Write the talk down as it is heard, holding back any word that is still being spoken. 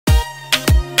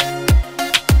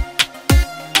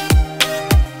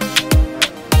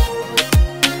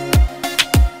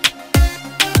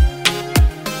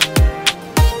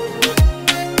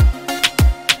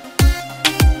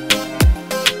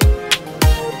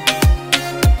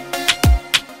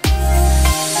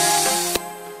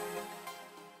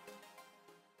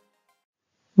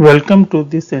Welcome to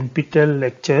this NPTEL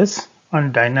lectures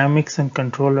on dynamics and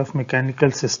control of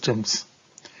mechanical systems.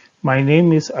 My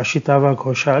name is Ashitava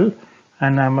Ghoshal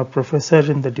and I am a professor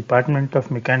in the Department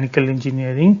of Mechanical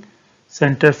Engineering,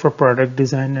 Center for Product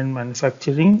Design and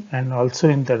Manufacturing, and also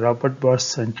in the Robert Bosch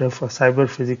Center for Cyber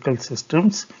Physical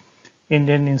Systems,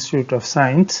 Indian Institute of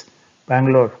Science,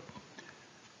 Bangalore.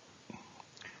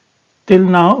 Till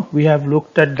now we have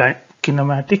looked at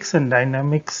kinematics and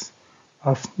dynamics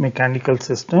of mechanical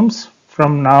systems.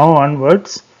 From now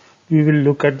onwards, we will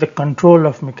look at the control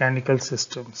of mechanical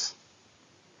systems.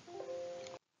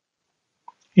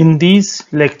 In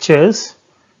these lectures,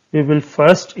 we will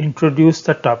first introduce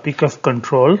the topic of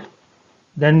control.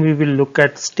 Then we will look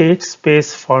at state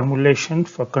space formulation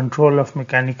for control of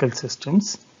mechanical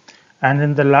systems. And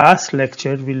in the last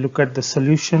lecture, we look at the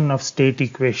solution of state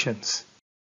equations.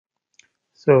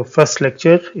 So first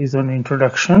lecture is on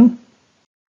introduction.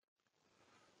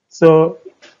 So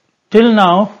till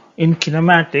now in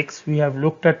kinematics we have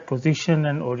looked at position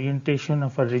and orientation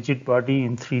of a rigid body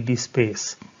in 3D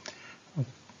space.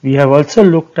 We have also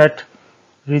looked at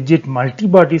rigid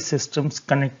multi-body systems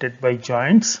connected by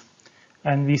joints,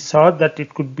 and we saw that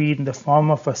it could be in the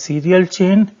form of a serial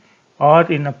chain or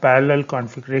in a parallel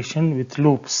configuration with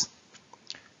loops.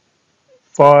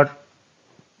 For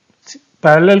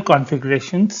parallel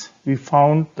configurations, we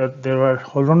found that there were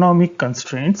holonomic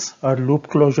constraints or loop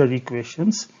closure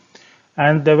equations,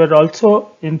 and there were also,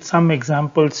 in some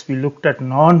examples, we looked at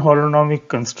non-holonomic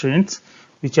constraints,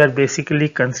 which are basically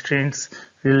constraints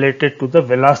related to the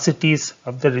velocities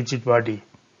of the rigid body.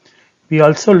 We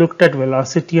also looked at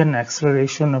velocity and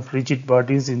acceleration of rigid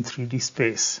bodies in 3D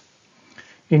space.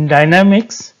 In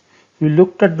dynamics, we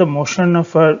looked at the motion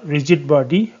of a rigid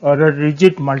body or a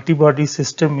rigid multi-body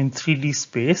system in 3D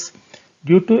space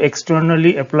due to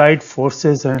externally applied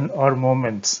forces and or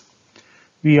moments.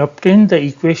 We obtained the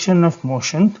equation of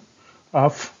motion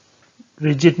of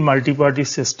rigid multi-body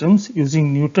systems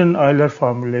using Newton-Euler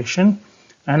formulation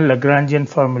and Lagrangian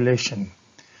formulation.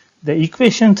 The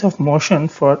equations of motion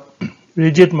for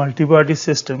rigid multi-body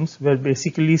systems were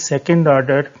basically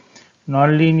second-order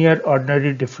nonlinear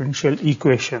ordinary differential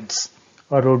equations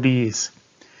or ODEs.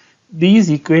 These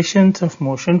equations of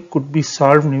motion could be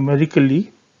solved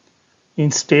numerically in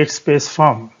state space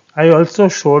form. I also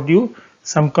showed you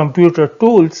some computer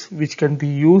tools which can be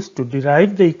used to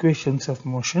derive the equations of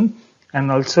motion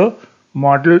and also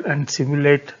model and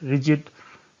simulate rigid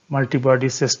multi-body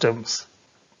systems.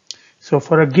 So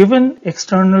for a given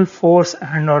external force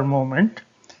and or moment,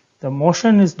 the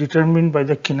motion is determined by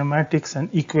the kinematics and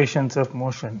equations of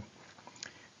motion.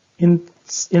 In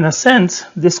a sense,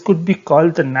 this could be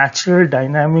called the natural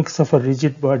dynamics of a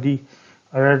rigid body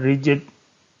or a rigid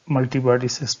multi-body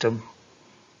system.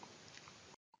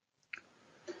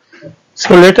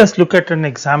 So let us look at an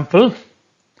example.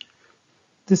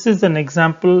 This is an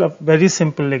example, a very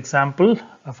simple example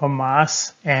of a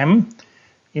mass m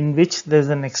in which there is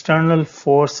an external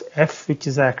force F which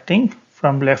is acting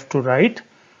from left to right.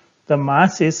 The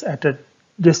mass is at a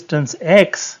distance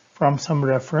x from some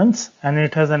reference and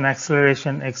it has an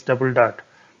acceleration x double dot.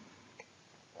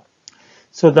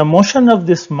 So the motion of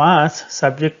this mass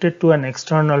subjected to an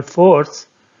external force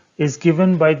is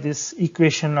given by this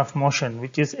equation of motion,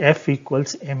 which is F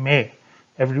equals ma.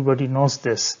 Everybody knows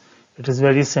this. It is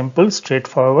very simple,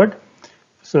 straightforward.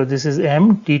 So this is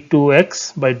m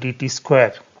d2x by dt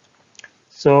square.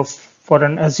 So for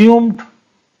an assumed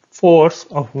force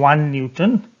of 1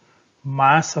 Newton,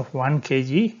 mass of 1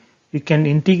 kg, we can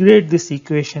integrate this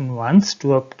equation once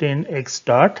to obtain x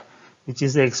dot, which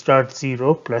is x dot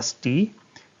 0 plus t,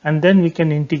 and then we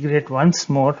can integrate once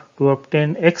more to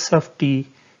obtain x of t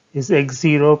is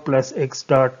x0 plus x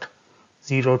dot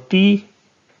 0 t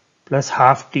plus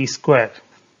half t square.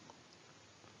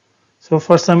 So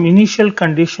for some initial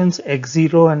conditions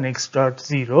x0 and x dot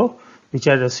 0, which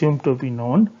are assumed to be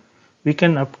known, we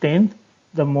can obtain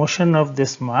the motion of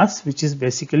this mass, which is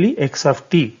basically x of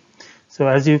t. So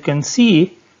as you can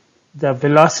see, the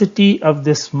velocity of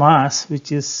this mass,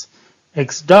 which is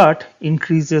x dot,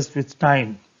 increases with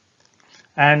time,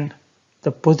 and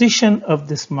the position of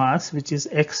this mass, which is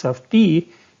x of t,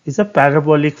 is a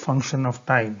parabolic function of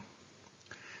time.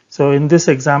 So in this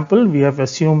example, we have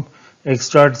assumed x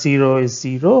dot 0 is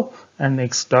 0 and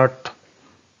x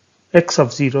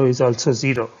of 0 is also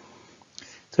 0.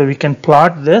 So we can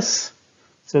plot this.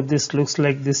 So this looks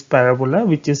like this parabola,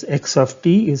 which is x of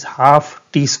t is half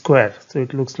t square. So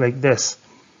it looks like this.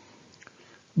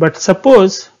 But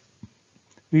suppose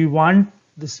we want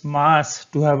this mass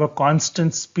to have a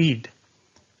constant speed.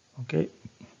 Okay.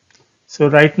 So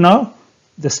right now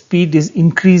the speed is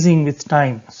increasing with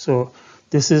time. So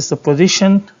this is the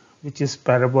position which is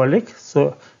parabolic.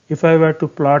 So if I were to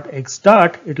plot x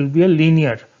dot, it will be a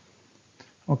linear.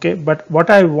 Okay, but what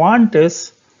I want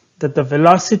is that the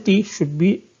velocity should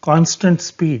be constant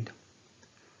speed,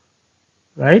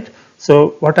 right?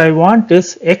 So what I want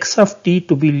is x of t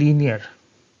to be linear.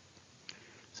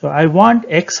 So I want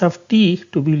x of t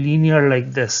to be linear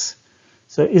like this.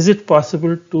 So is it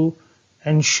possible to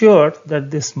ensure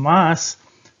that this mass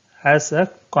has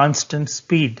a constant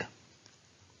speed?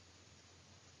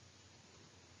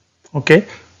 Okay,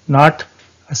 not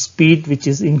a speed which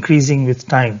is increasing with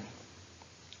time.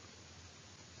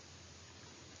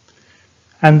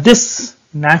 And this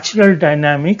natural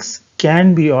dynamics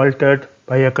can be altered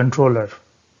by a controller.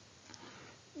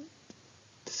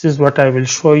 This is what I will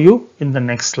show you in the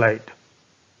next slide.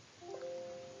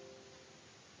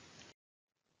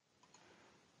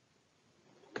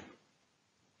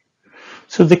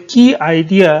 So the key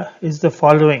idea is the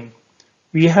following.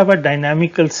 We have a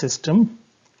dynamical system,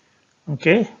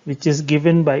 okay, which is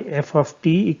given by f of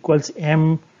t equals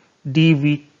m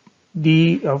dv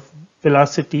d of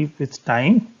velocity with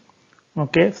time.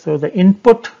 Okay, so the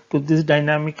input to this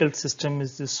dynamical system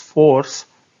is this force,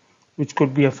 which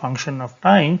could be a function of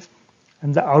time,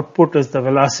 and the output is the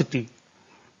velocity.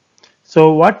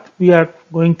 So what we are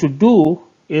going to do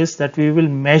is that we will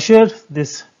measure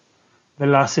this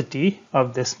velocity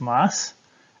of this mass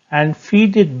and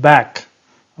feed it back.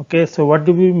 Okay, so what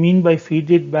do we mean by feed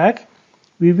it back?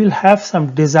 We will have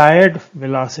some desired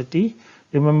velocity.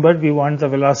 Remember, we want the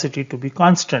velocity to be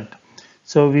constant.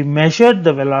 So we measured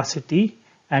the velocity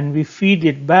and we feed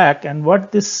it back, and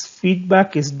what this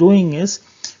feedback is doing is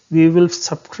we will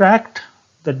subtract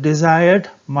the desired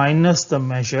minus the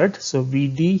measured, so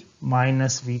Vd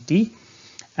minus Vt,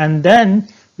 and then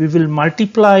we will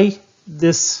multiply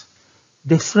this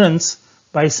difference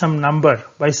by some number,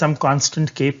 by some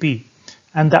constant Kp,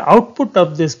 and the output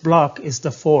of this block is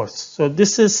the force. So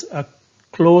this is a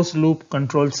closed loop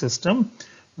control system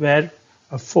where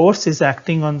a force is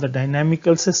acting on the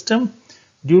dynamical system.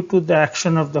 Due to the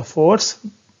action of the force,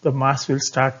 the mass will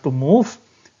start to move,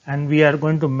 and we are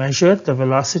going to measure the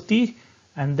velocity,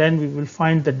 and then we will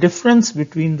find the difference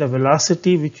between the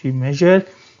velocity which we measure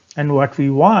and what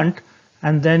we want,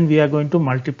 and then we are going to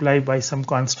multiply by some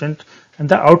constant, and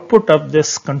the output of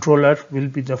this controller will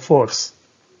be the force.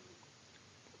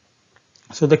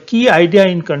 So the key idea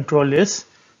in control is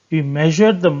we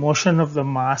measure the motion of the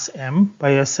mass m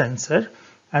by a sensor,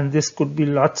 and this could be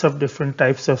lots of different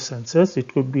types of sensors.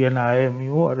 It could be an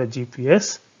IMU or a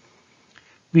GPS.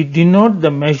 We denote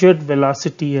the measured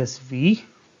velocity as v.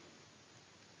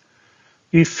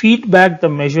 We feed back the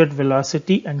measured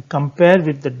velocity and compare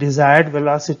with the desired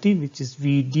velocity, which is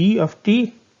Vd of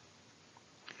t,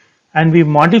 and we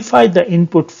modify the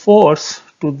input force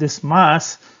to this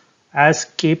mass as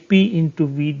Kp into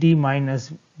Vd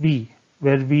minus v,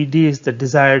 where Vd is the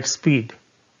desired speed.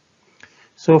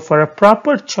 So for a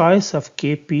proper choice of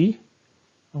Kp,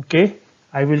 okay,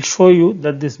 I will show you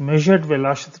that this measured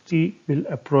velocity will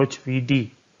approach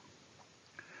Vd.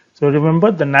 So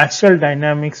remember, the natural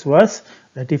dynamics was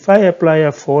that if I apply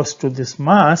a force to this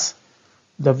mass,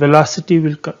 the velocity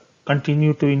will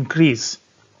continue to increase.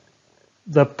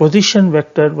 The position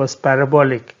vector was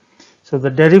parabolic. So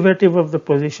the derivative of the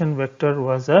position vector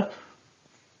was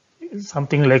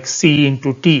something like c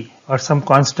into t, or some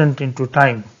constant into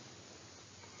time.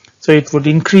 So it would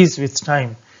increase with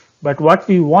time. But what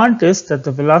we want is that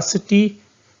the velocity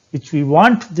which we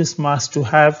want this mass to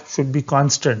have should be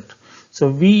constant. So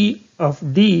v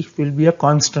of d will be a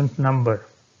constant number.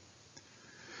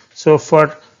 So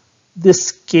for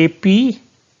this Kp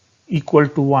equal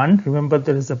to 1, remember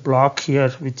there is a block here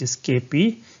which is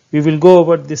Kp. We will go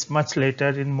over this much later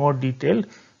in more detail.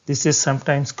 This is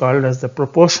sometimes called as the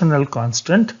proportional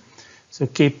constant. So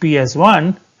Kp as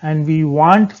 1, and we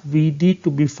want Vd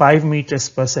to be 5 meters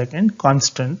per second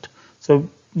constant. So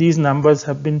these numbers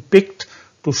have been picked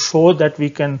to show that we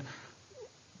can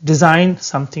design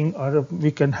something, or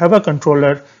we can have a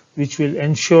controller which will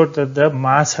ensure that the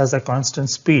mass has a constant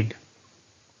speed.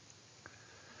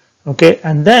 Okay,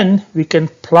 and then we can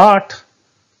plot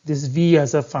this v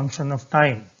as a function of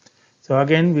time. So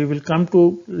again, we will come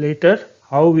to later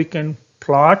how we can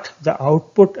plot the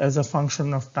output as a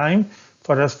function of time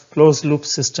for a closed loop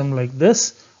system like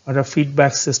this, or a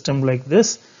feedback system like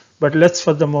this. But let's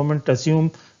for the moment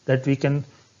assume that we can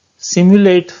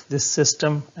simulate this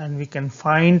system and we can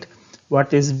find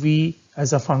what is v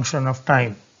as a function of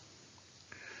time.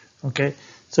 Okay,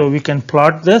 so we can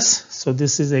plot this. So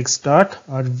this is x dot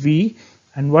or v,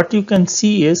 and what you can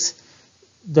see is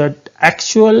that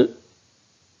actual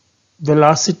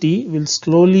velocity will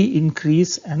slowly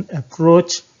increase and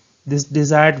approach this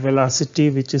desired velocity,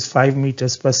 which is 5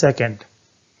 meters per second.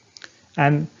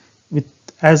 And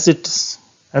as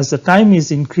the time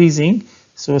is increasing,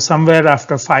 so somewhere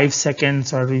after 5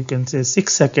 seconds, or you can say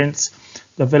 6 seconds,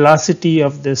 the velocity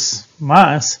of this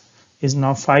mass is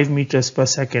now 5 meters per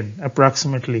second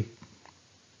approximately.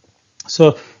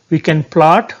 So we can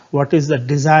plot what is the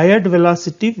desired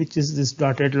velocity, which is this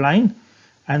dotted line,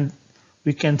 and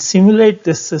we can simulate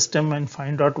this system and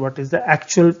find out what is the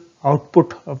actual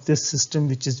output of this system,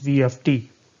 which is v of t.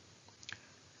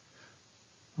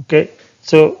 Okay,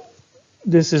 so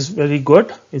this is very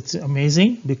good. It's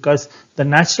amazing because the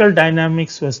natural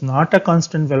dynamics was not a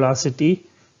constant velocity,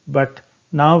 but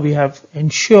now we have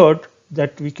ensured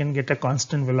that we can get a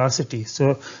constant velocity.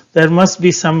 So there must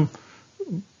be some,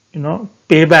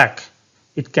 payback.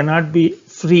 It cannot be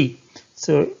free.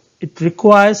 So it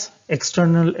requires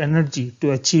external energy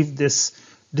to achieve this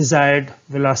desired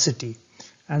velocity.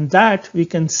 And that we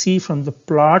can see from the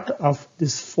plot of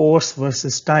this force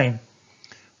versus time.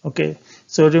 Okay,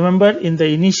 so remember in the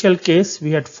initial case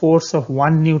we had force of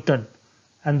 1 Newton,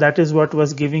 and that is what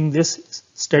was giving this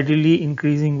steadily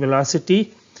increasing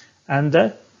velocity, and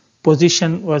the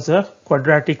position was a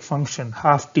quadratic function,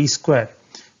 half t square.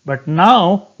 But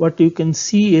now what you can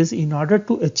see is, in order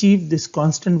to achieve this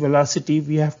constant velocity,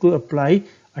 we have to apply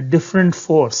a different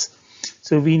force.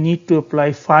 So we need to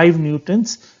apply 5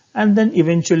 newtons, and then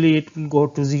eventually it will go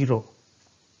to 0.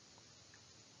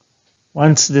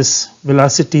 Once this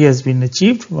velocity has been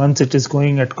achieved, once it is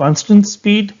going at constant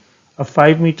speed of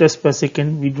 5 meters per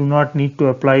second, we do not need to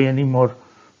apply any more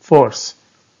force.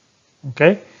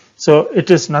 Okay, so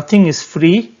nothing is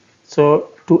free. So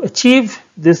to achieve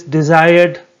this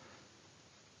desired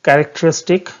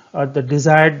characteristic or the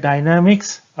desired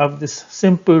dynamics of this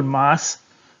simple mass,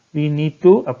 we need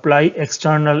to apply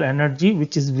external energy,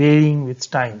 which is varying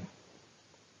with time.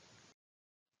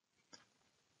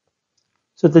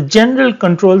 So the general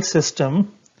control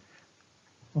system,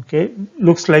 okay,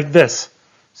 looks like this.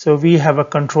 So we have a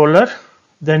controller,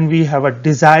 then we have a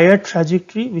desired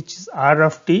trajectory, which is r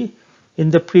of t. In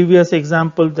the previous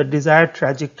example, the desired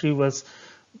trajectory was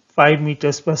 5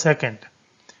 meters per second.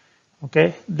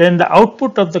 Okay, then the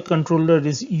output of the controller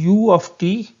is u of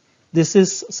t. This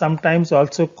is sometimes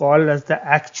also called as the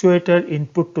actuator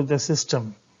input to the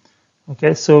system.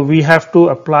 Okay, so we have to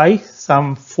apply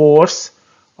some force,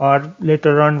 or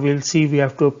later on we'll see we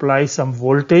have to apply some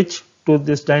voltage to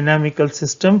this dynamical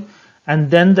system,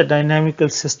 and then the dynamical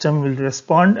system will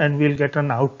respond and we'll get an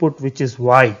output which is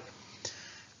y.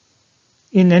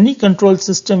 In any control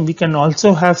system we can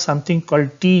also have something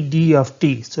called Td of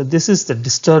t. So this is the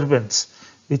disturbance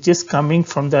which is coming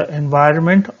from the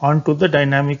environment onto the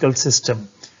dynamical system,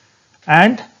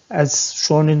 and as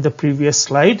shown in the previous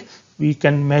slide, we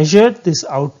can measure this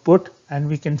output and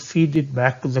we can feed it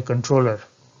back to the controller.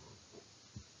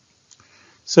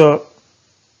 So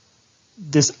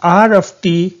this r of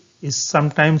t is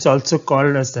sometimes also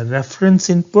called as the reference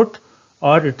input,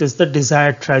 or it is the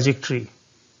desired trajectory.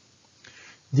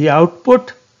 The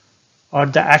output or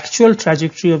the actual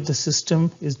trajectory of the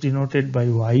system is denoted by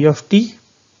y of t,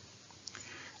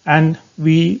 and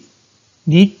we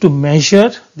need to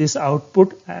measure this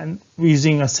output and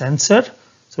using a sensor.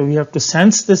 So we have to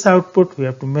sense this output, we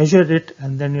have to measure it,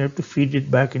 and then we have to feed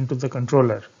it back into the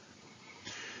controller.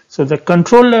 So the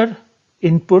controller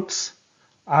inputs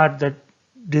are the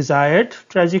desired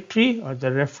trajectory or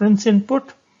the reference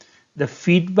input, the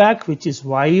feedback which is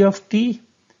y of t,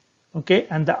 okay,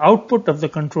 and the output of the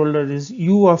controller is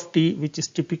u of t, which is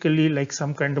typically like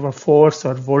some kind of a force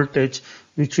or voltage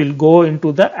which will go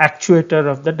into the actuator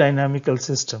of the dynamical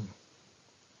system.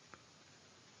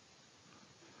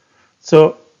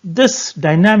 So this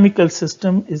dynamical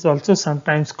system is also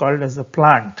sometimes called as a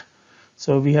plant.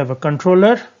 So we have a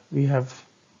controller, we have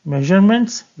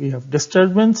measurements, we have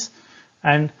disturbance,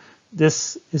 and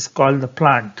this is called the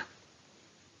plant.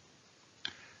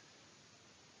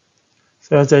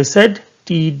 So as I said,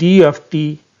 Td of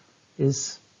t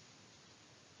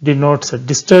denotes a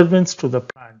disturbance to the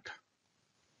plant.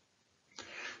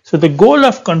 So the goal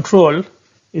of control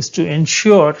is to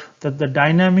ensure that the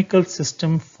dynamical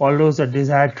system follows a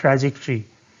desired trajectory.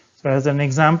 So as an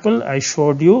example, I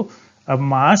showed you a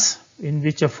mass in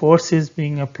which a force is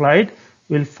being applied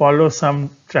will follow some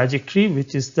trajectory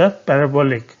which is the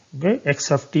parabolic. Okay?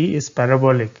 X of t is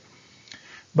parabolic.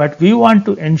 But we want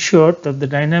to ensure that the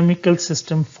dynamical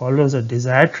system follows a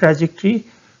desired trajectory,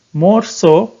 more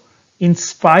so in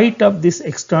spite of this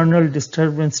external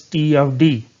disturbance T of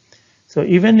d. So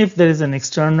even if there is an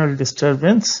external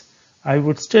disturbance, I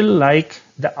would still like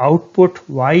the output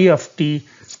y of t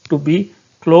to be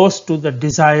close to the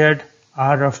desired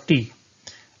r of t.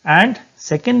 And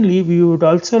secondly, we would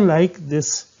also like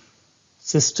this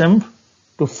system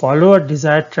to follow a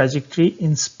desired trajectory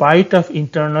in spite of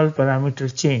internal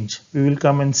parameter change. We will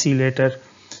come and see later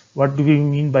what do we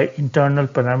mean by internal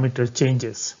parameter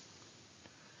changes.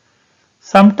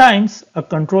 Sometimes a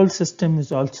control system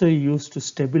is also used to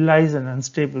stabilize an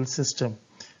unstable system.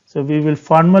 So we will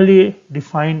formally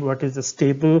define what is a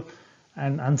stable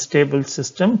and unstable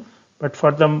system, but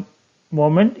for the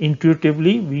moment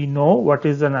intuitively we know what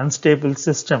is an unstable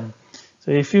system.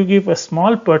 So if you give a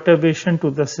small perturbation to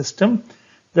the system,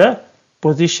 the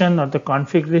position or the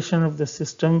configuration of the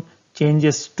system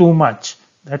changes too much.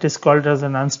 That is called as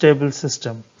an unstable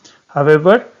system.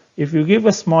 However, if you give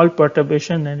a small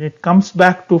perturbation and it comes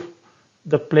back to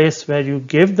the place where you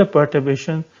gave the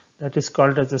perturbation, that is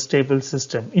called as a stable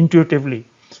system intuitively.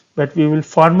 But we will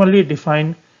formally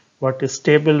define what is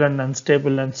stable and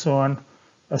unstable and so on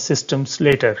systems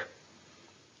later.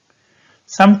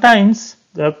 Sometimes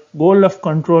the goal of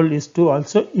control is to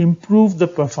also improve the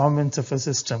performance of a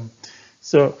system.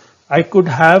 So I could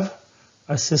have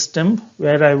a system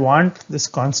where I want this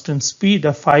constant speed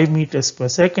of 5 meters per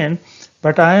second,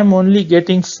 but I am only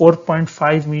getting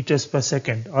 4.5 meters per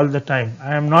second all the time.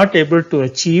 I am not able to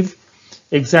achieve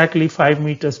exactly 5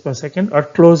 meters per second or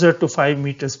closer to 5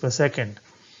 meters per second.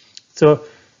 So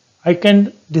I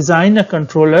can design a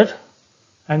controller,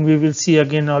 and we will see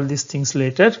again all these things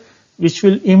later, which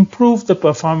will improve the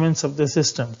performance of the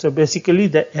system. So basically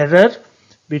the error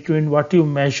between what you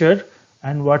measure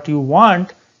and what you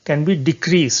want can be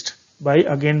decreased by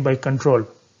control.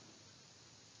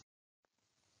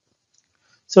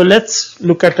 So let's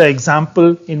look at an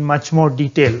example in much more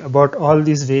detail about all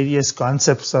these various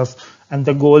concepts of and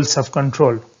the goals of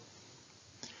control.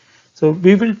 So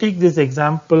we will take this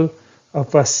example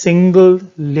of a single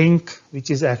link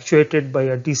which is actuated by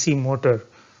a DC motor.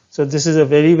 So this is a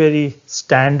very, very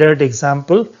standard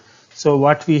example. So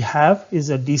what we have is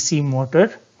a DC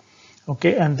motor,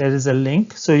 okay, and there is a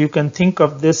link. So you can think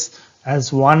of this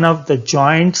as one of the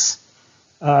joints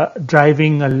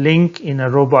driving a link in a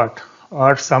robot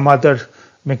or some other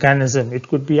mechanism. It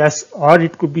could be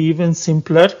it could be even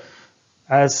simpler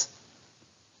as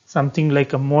something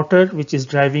like a motor which is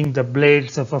driving the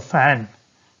blades of a fan.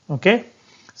 Okay,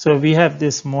 so we have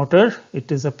this motor, it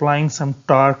is applying some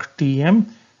torque Tm,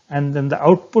 and then the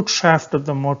output shaft of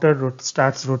the motor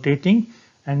starts rotating,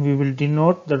 and we will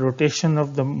denote the rotation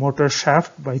of the motor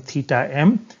shaft by theta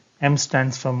m. M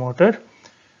stands for motor,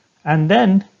 and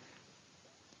then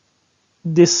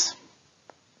this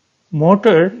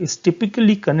motor is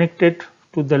typically connected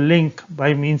to the link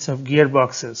by means of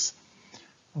gearboxes.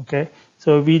 Okay,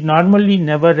 so we normally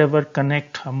never ever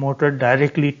connect a motor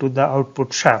directly to the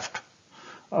output shaft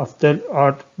of the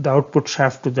output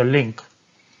shaft to the link.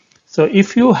 So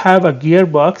if you have a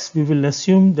gearbox, we will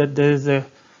assume that there is a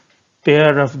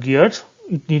pair of gears.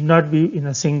 It need not be in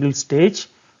a single stage,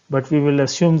 but we will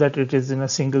assume that it is in a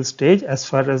single stage as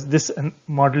far as this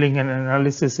modeling and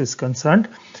analysis is concerned.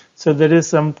 So there is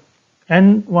some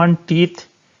N1 teeth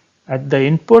at the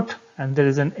input and there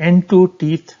is an N2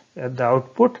 teeth at the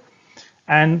output,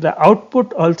 and the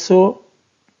output also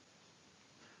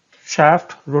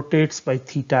shaft rotates by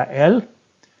theta L.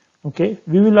 Okay,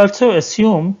 we will also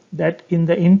assume that in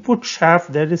the input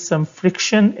shaft there is some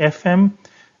friction Fm,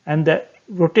 and the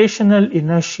rotational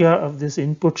inertia of this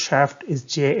input shaft is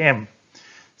Jm.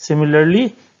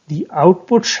 Similarly, the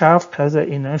output shaft has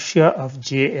an inertia of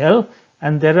Jl,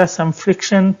 and there are some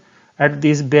friction at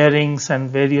these bearings and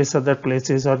various other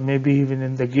places, or maybe even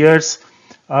in the gears,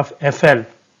 of Fl.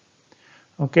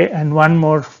 Okay, and one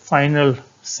more final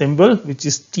symbol which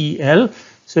is TL.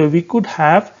 So we could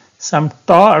have some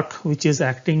torque which is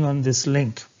acting on this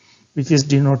link, which is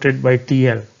denoted by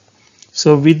TL.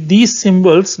 So with these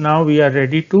symbols, now we are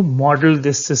ready to model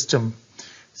this system.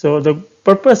 So the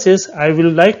purpose is I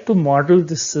will like to model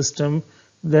this system,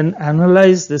 then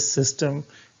analyze this system,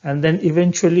 and then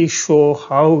eventually show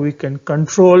how we can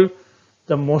control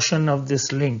the motion of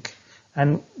this link,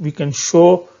 and we can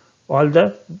show all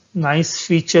the nice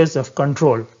features of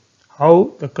control,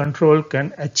 how the control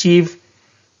can achieve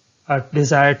a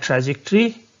desired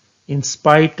trajectory in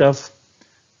spite of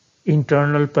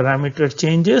internal parameter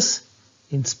changes,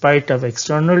 in spite of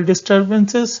external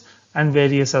disturbances and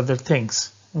various other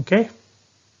things. Okay,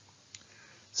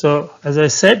 so as I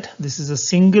said, this is a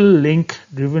single link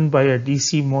driven by a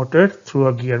DC motor through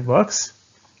a gearbox,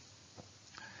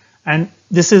 and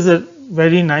this is a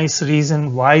very nice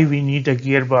reason why we need a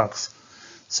gearbox.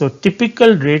 So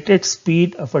typical rated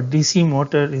speed of a DC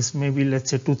motor is maybe,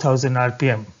 let's say, 2000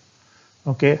 RPM.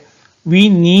 Okay, we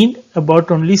need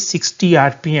about only 60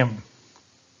 RPM.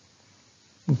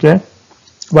 Okay,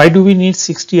 why do we need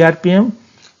 60 RPM?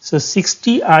 So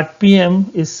 60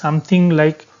 RPM is something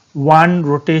like 1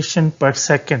 rotation per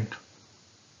second.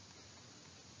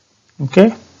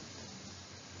 Okay,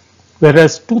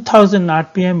 whereas 2000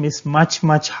 RPM is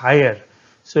much higher.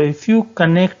 So if you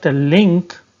connect a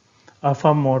link of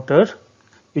a motor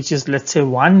which is, let's say,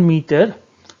 1 meter,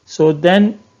 so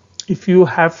then if you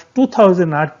have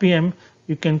 2000 RPM,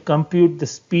 you can compute the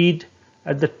speed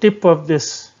at the tip of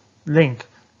this link.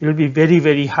 It will be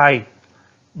very high.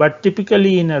 But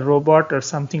typically in a robot or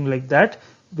something like that,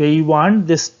 we want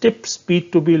this tip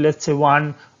speed to be, let's say,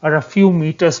 1 or a few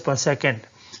meters per second.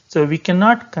 So we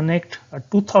cannot connect a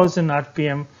 2000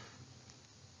 RPM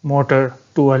motor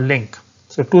to a link.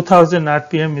 So 2000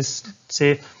 RPM is,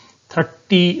 say,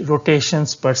 30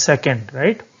 rotations per second,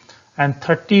 right? And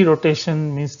 30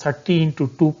 rotation means 30 into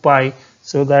 2 pi.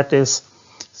 So that is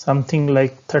something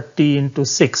like 30 into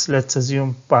 6. Let's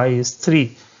assume pi is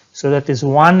 3. So that is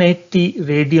 180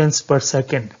 radians per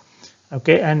second.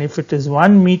 Okay, and if it is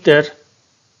 1 meter,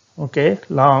 okay,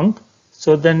 long,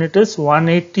 so then it is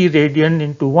 180 radian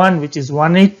into 1, which is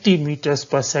 180 meters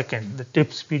per second. The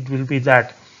tip speed will be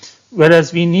that.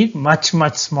 Whereas we need much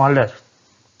smaller.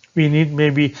 We need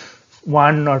maybe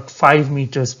 1 or 5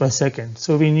 meters per second.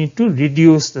 So we need to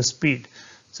reduce the speed.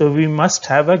 So we must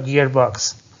have a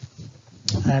gearbox.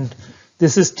 And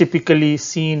this is typically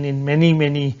seen in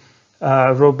many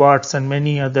robots and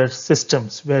many other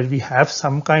systems where we have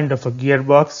some kind of a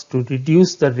gearbox to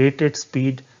reduce the rated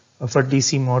speed of a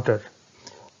DC motor.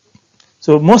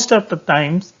 So most of the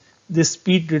times this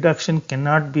speed reduction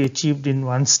cannot be achieved in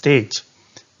one stage.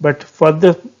 But for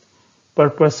the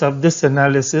purpose of this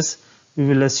analysis, we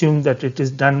will assume that it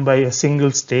is done by a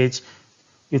single stage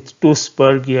with 2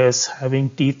 spur gears having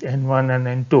teeth N1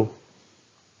 and N2.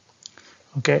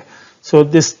 Okay, so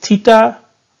this theta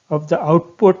of the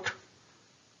output,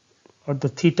 or the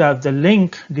theta of the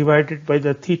link, divided by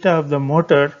the theta of the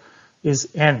motor is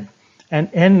N, and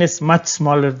N is much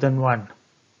smaller than 1.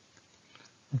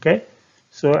 Okay,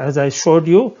 so as I showed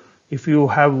you, if you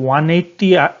have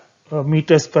 180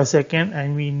 meters per second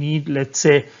and we need, let's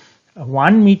say,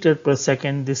 1 meter per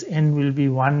second, this N will be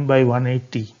 1 by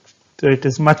 180. So it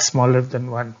is much smaller than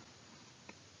 1.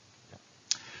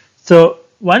 So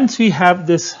once we have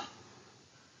this,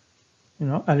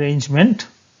 arrangement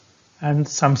and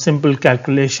some simple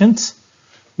calculations,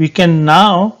 we can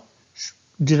now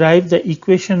derive the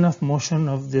equation of motion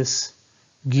of this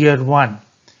gear 1.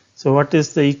 So what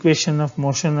is the equation of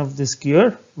motion of this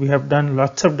gear? We have done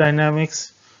lots of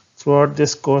dynamics throughout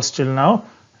this course till now,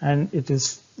 and it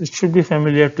should be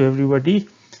familiar to everybody.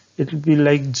 It will be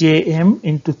like Jm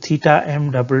into theta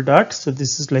m double dot. So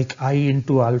this is like I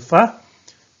into alpha,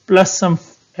 plus some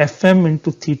Fm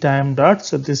into theta m dot.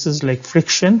 So this is like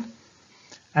friction.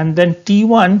 And then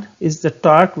T1 is the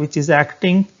torque which is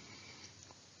acting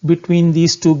between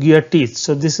these two gear teeth.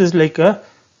 So this is like a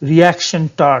reaction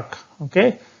torque.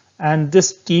 Okay. And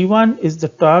this T1 is the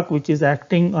torque which is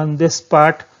acting on this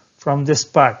part from this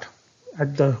part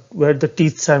at where the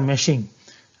teeth are meshing.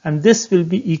 And this will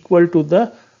be equal to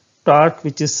the torque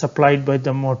which is supplied by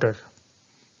the motor.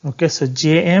 Okay, so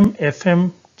Jm,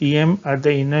 Fm, Tm are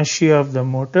the inertia of the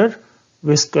motor,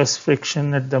 viscous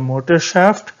friction at the motor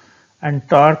shaft, and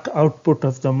torque output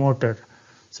of the motor.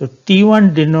 So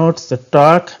T1 denotes the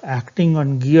torque acting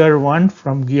on gear 1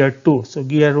 from gear 2. So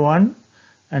gear 1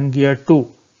 and gear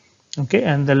 2. Okay,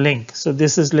 and the link. So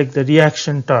this is like the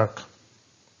reaction torque.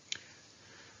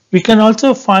 We can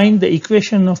also find the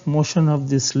equation of motion of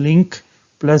this link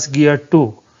plus gear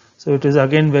 2. So it is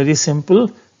again very simple.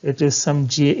 It is some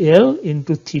JL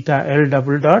into theta L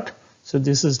double dot. So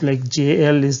this is like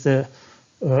JL is the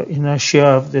inertia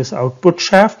of this output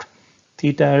shaft.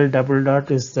 Theta L double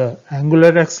dot is the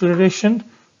angular acceleration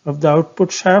of the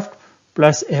output shaft,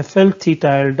 plus FL theta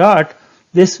L dot.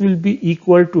 This will be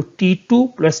equal to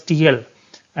T2 plus TL.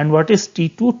 And what is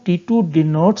T2? T2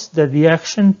 denotes the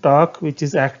reaction torque which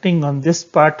is acting on this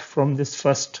part from this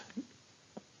first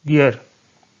gear.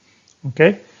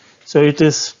 Okay, so it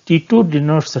is T2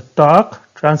 denotes the torque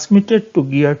transmitted to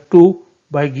gear 2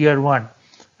 by gear 1.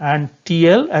 And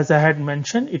TL, as I had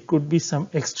mentioned, it could be some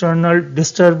external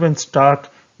disturbance torque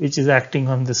which is acting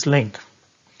on this link.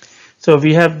 So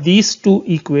we have these two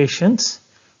equations.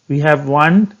 We have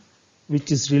one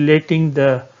which is relating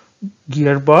the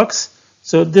gearbox.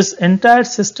 So this entire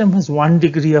system has 1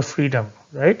 degree of freedom,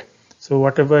 right? So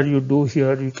whatever you do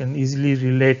here, you can easily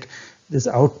relate this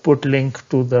output link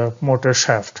to the motor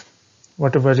shaft.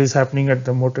 whatever is happening at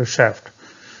the motor shaft.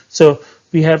 So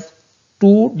we have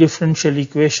two differential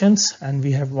equations and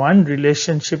we have one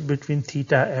relationship between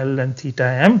theta L and theta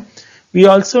M. We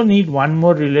also need one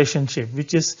more relationship,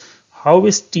 which is how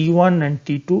is T1 and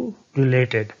T2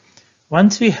 related.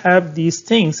 Once we have these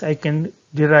things, I can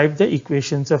derive the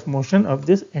equations of motion of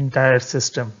this entire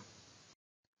system.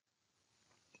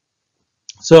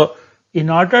 So in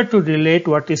order to relate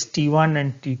what is T1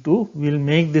 and T2, we'll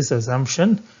make this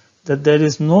assumption that there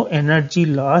is no energy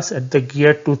loss at the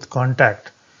gear tooth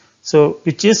contact. So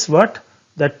which is what?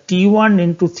 That T1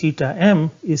 into theta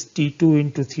M is T2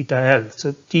 into theta L.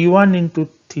 So T1 into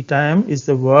theta M is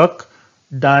the work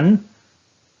done,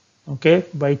 okay,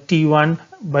 by T1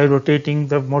 by rotating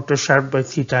the motor shaft by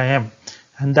theta M,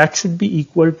 and that should be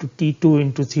equal to T2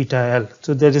 into theta L.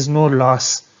 So there is no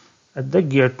loss at the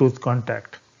gear tooth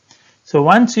contact. So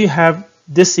once we have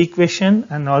this equation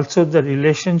and also the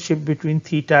relationship between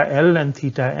theta L and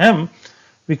theta M,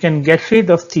 we can get rid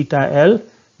of theta L.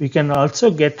 We can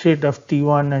also get rid of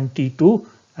T1 and T2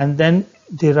 and then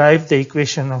derive the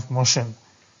equation of motion.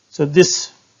 So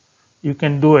this you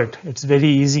can do it. It's very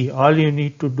easy. All you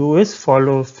need to do is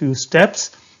follow a few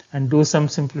steps and do some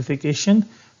simplification,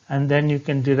 and then you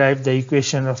can derive the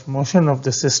equation of motion of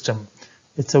the system.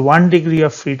 It's a 1 degree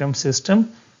of freedom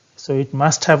system, so it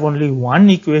must have only one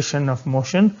equation of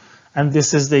motion, and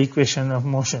this is the equation of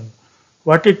motion.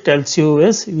 What it tells you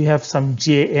is we have some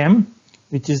Jm,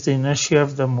 which is the inertia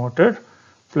of the motor,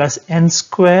 plus n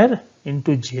square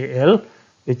into Jl,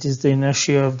 which is the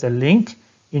inertia of the link,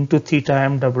 into theta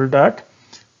m double dot,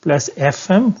 plus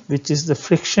Fm, which is the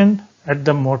friction at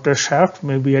the motor shaft,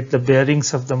 maybe at the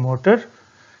bearings of the motor.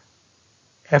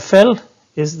 Fl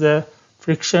is the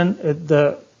friction at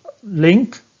the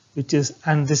link, which is,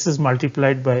 and this is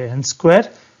multiplied by n square.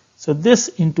 So this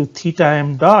into theta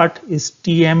m dot is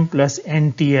Tm plus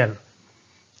ntl.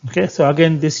 Okay, so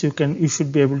again this you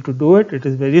should be able to do it. It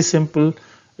is very simple.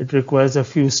 It requires a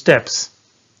few steps.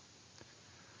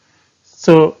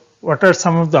 So what are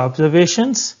some of the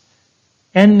observations?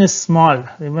 N is small.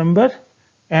 Remember,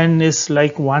 n is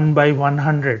like 1 by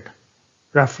 100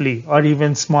 roughly, or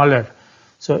even smaller.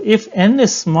 So if n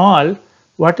is small,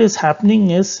 what is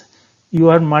happening is you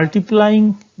are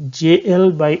multiplying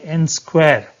JL by n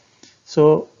square.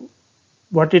 So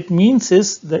what it means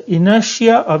is the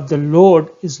inertia of the load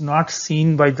is not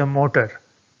seen by the motor.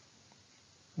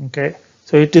 Okay,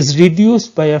 so it is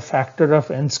reduced by a factor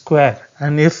of n square,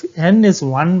 and if n is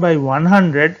 1 by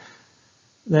 100,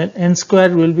 then n square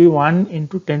will be 1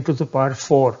 into 10 to the power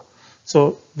 4.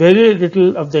 So very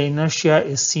little of the inertia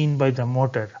is seen by the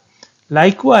motor.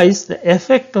 Likewise, the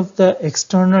effect of the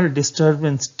external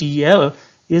disturbance TL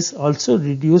is also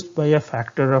reduced by a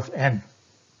factor of n.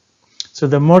 So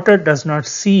the motor does not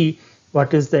see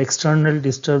what is the external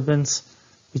disturbance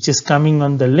which is coming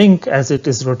on the link as it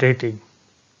is rotating.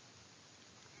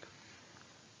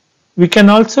 We can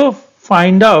also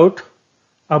find out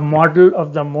a model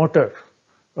of the motor.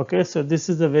 Okay, so this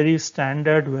is a very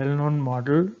standard well-known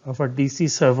model of a DC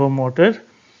servo motor.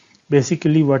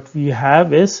 Basically what we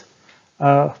have is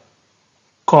a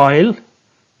coil,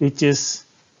 which is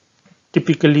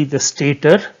typically the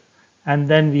stator, and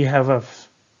then we have a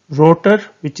rotor,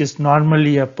 which is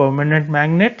normally a permanent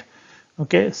magnet.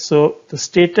 Okay, so the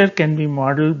stator can be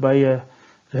modeled by a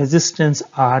resistance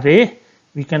Ra.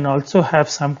 We can also have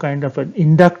some kind of an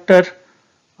inductor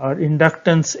or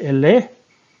inductance La.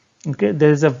 Okay,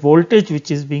 there is a voltage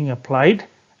which is being applied,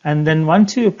 and then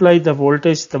once you apply the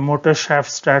voltage, the motor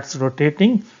shaft starts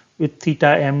rotating with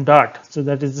theta m dot. So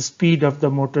that is the speed of the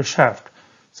motor shaft.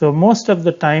 So most of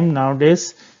the time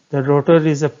nowadays, the rotor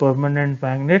is a permanent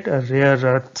magnet, a rare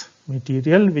earth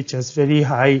material which has very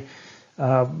high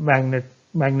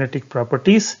magnetic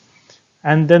properties,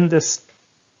 and then this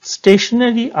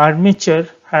stationary armature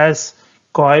has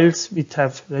coils which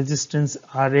have resistance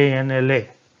Ra and La.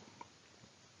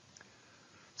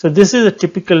 So this is a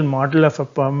typical model of a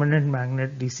permanent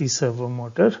magnet DC servo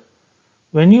motor.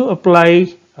 When you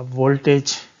apply a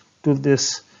voltage to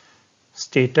this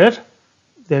stator,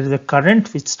 there is a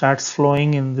current which starts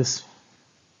flowing in this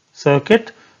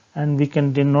circuit, and we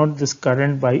can denote this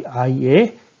current by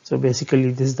IA. So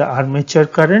basically this is the armature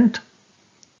current.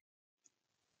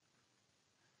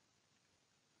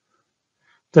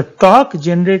 The torque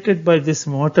generated by this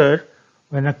motor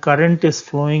when a current is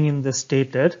flowing in the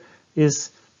stator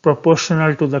is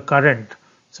proportional to the current.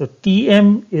 So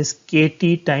Tm is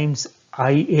Kt times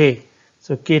Ia.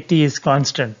 So Kt is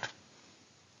constant.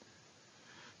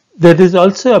 There is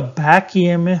also a back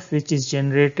EMF which is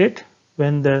generated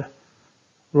when the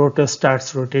rotor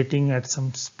starts rotating at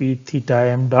some speed theta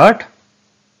m dot.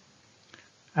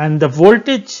 and the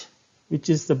voltage, which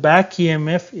is the back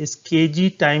EMF, is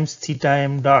kg times theta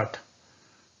m dot.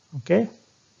 Okay,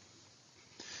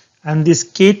 and this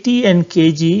kt and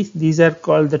kg, these are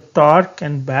called the torque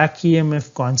and back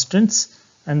EMF constants,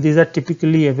 and these are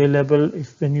typically available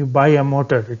when you buy a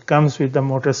motor. It comes with the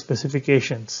motor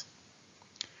specifications.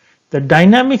 The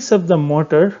dynamics of the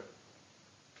motor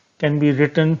can be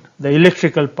written, the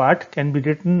electrical part can be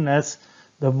written as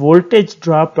the voltage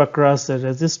drop across the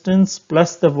resistance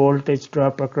plus the voltage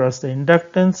drop across the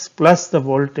inductance plus the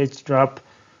voltage drop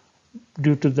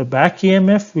due to the back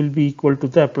EMF will be equal to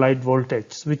the applied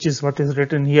voltage, which is what is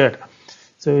written here.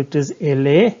 So it is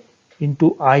LA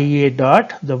into IA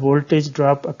dot. The voltage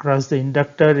drop across the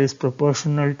inductor is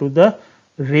proportional to the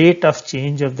rate of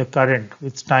change of the current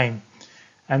with time.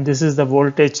 And this is the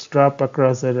voltage drop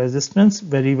across the resistance,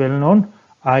 very well known,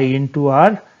 I into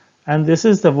R. And this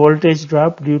is the voltage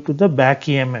drop due to the back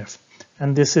EMF.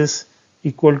 And this is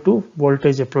equal to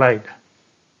voltage applied.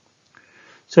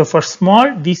 So for small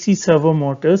DC servo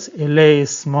motors, LA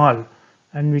is small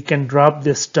and we can drop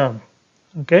this term.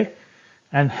 Okay.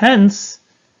 And hence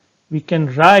we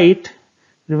can write,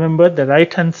 remember the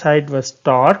right hand side was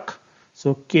torque.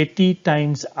 So KT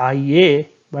times IA,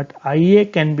 but IA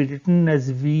can be written as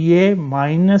VA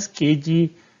minus kg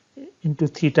into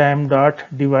theta m dot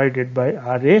divided by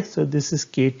RA. So this is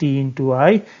KT into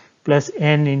I plus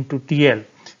N into TL.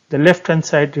 The left hand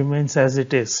side remains as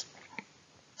it is.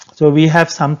 So we have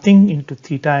something into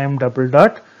theta m double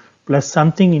dot plus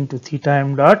something into theta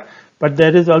m dot, but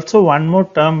there is also one more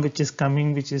term which is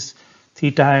coming, which is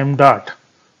theta m dot.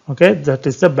 Okay, that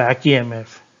is the back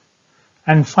EMF.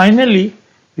 And finally,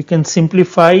 we can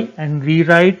simplify and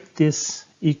rewrite this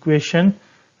equation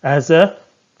as a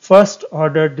first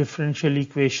order differential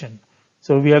equation.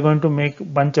 So we are going to make a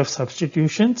bunch of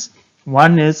substitutions.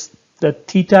 One is that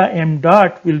theta m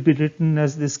dot will be written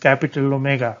as this capital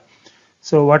omega.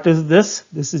 So what is this?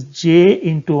 This is J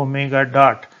into omega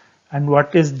dot. And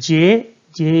what is J?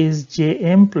 J is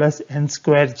Jm plus n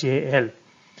square JL.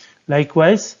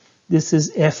 Likewise, this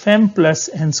is Fm plus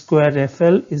n square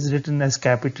FL is written as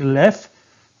capital F.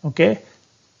 Okay,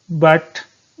 but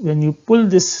when you pull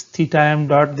this theta m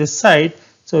dot this side,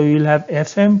 so you will have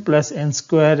Fm plus n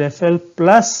square FL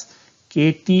plus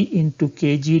Kt into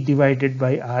Kg divided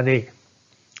by Ra.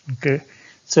 Okay,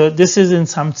 so this is in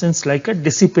some sense like a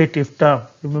dissipative term.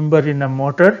 Remember, in a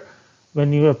motor,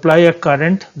 when you apply a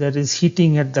current, there is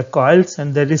heating at the coils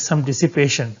and there is some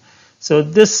dissipation. So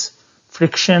this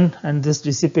friction and this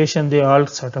dissipation, they all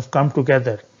sort of come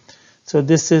together. So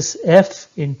this is F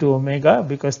into omega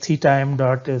because theta m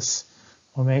dot is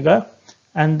omega,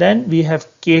 and then we have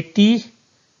Kt,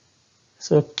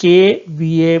 so K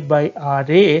VA by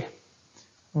RA.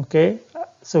 Okay,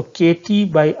 so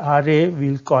Kt by RA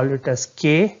we'll call it as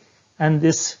K, and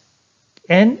this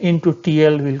N into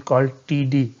TL we'll call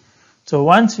TD. So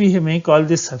once we make all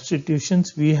these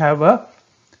substitutions, we have a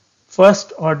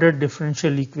first order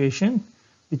differential equation,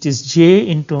 which is J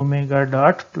into omega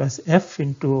dot plus F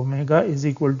into omega is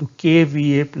equal to K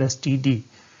VA plus TD.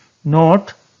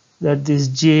 Note that this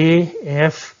J,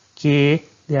 F, K,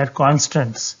 they are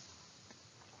constants.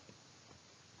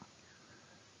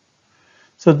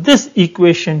 So this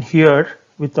equation here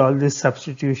with all these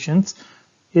substitutions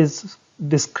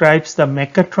describes the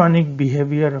mechatronic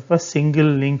behavior of a single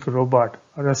link robot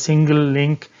or a single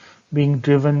link being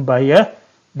driven by a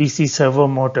DC servo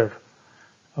motor.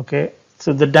 Okay.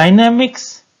 So the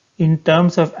dynamics in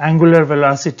terms of angular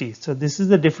velocity. So this is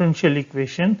the differential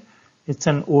equation. It's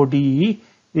an ODE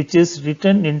which is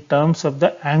written in terms of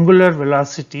the angular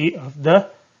velocity of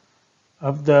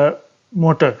the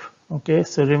motor. Okay.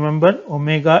 So remember,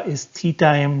 omega is theta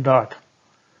m dot,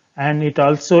 and it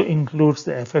also includes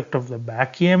the effect of the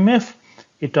back EMF.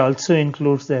 It also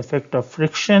includes the effect of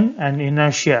friction and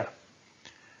inertia.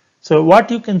 So what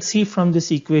you can see from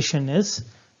this equation is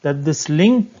that this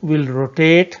link will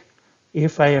rotate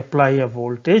if I apply a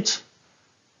voltage.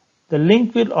 The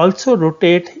link will also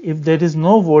rotate if there is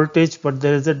no voltage but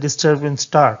there is a disturbance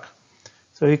torque.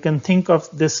 So you can think of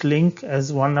this link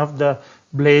as one of the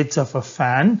blades of a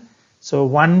fan. So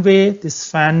one way this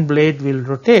fan blade will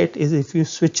rotate is if you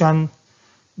switch on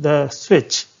the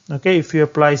switch. Okay, if you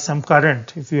apply some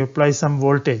current, if you apply some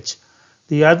voltage.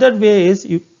 The other way is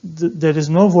there is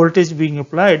no voltage being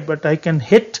applied, but I can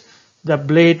hit the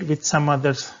blade with some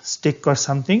other stick or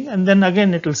something, and then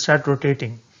again it will start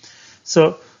rotating.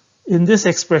 So in this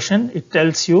expression, it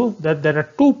tells you that there are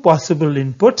two possible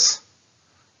inputs.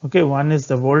 Okay, one is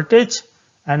the voltage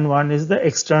and one is the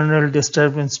external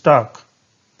disturbance torque,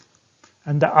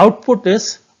 and the output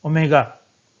is omega.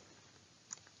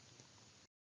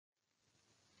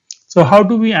 So how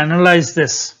do we analyze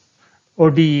this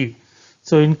ODE?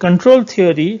 So in control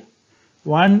theory,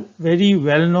 one very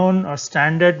well-known or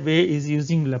standard way is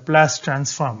using Laplace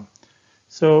transform.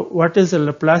 So what is a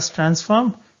Laplace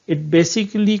transform? It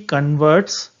basically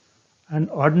converts an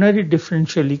ordinary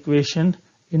differential equation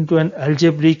into an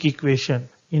algebraic equation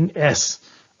in S.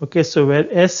 Okay, so where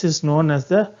S is known as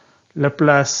the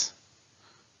Laplace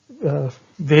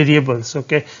variables.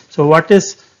 Okay, so what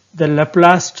is the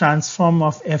Laplace transform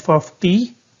of f of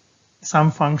t,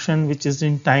 some function which is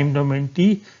in time domain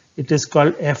t? It is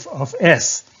called f of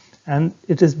s, and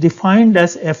it is defined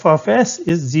as f of s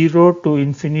is 0 to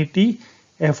infinity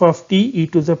f of t e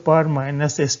to the power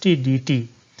minus st dt.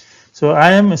 So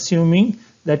I am assuming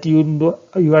that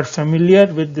you are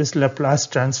familiar with this Laplace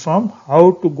transform,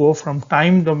 how to go from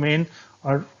time domain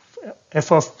or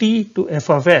f of t to f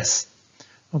of s.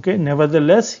 Okay,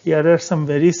 nevertheless, here are some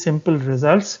very simple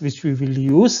results which we will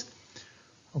use.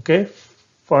 Okay,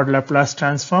 for Laplace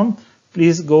transform,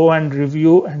 please go and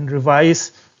review and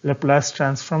revise Laplace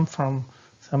transform from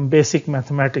some basic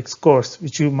mathematics course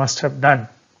which you must have done.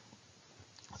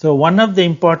 So one of the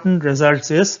important results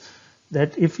is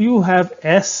that if you have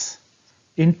s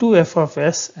into f of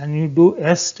s and you do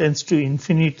s tends to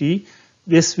infinity,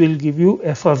 this will give you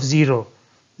f of 0.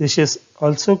 This is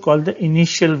also called the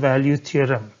initial value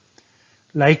theorem.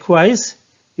 Likewise,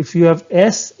 if you have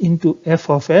s into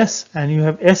f of s and you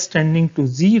have s tending to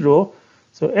 0,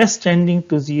 so s tending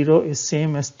to 0 is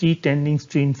same as t tending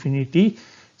to infinity.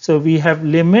 So we have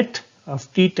limit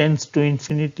of t tends to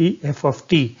infinity f of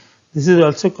t. This is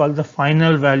also called the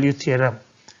final value theorem.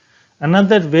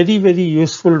 Another very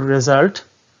useful result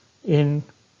in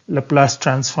Laplace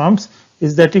transforms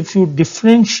is that if you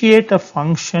differentiate a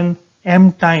function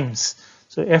m times,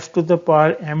 so f to the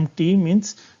power mt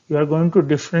means you are going to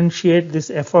differentiate this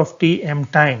f of t m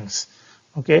times.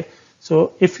 Okay,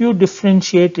 so if you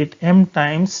differentiate it m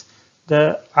times,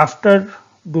 after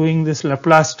doing this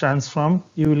Laplace transform,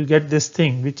 you will get this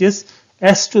thing which is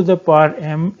s to the power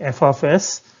m f of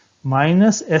s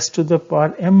minus s to the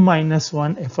power m minus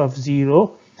 1 f of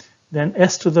 0, then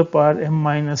s to the power m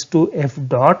minus 2 f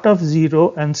dot of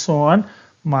 0, and so on,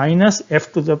 minus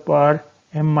f to the power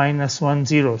m minus 1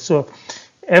 0. So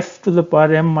f to the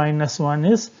power m minus 1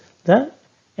 is the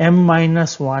m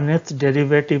minus 1th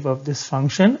derivative of this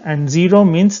function, and 0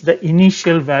 means the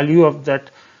initial value of that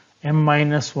m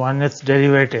minus 1th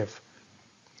derivative.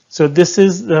 So this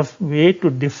is the way to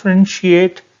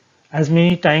differentiate as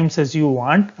many times as you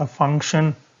want a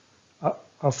function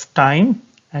of time,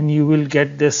 and you will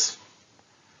get this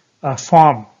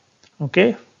form.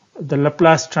 Okay, the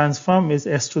Laplace transform is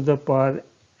s to the power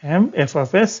m f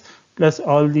of s plus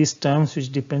all these terms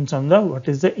which depends on what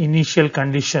is the initial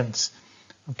conditions.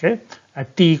 Okay,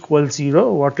 at t equals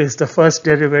 0, what is the first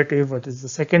derivative, what is the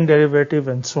second derivative,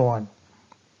 and so on.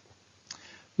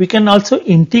 We can also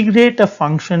integrate a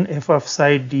function f of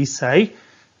psi d psi,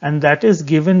 and that is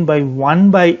given by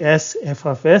 1 by s f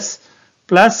of s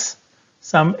plus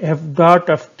some f dot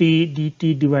of t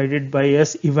dt divided by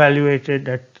s evaluated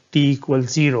at t equals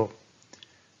 0.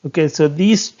 Okay, so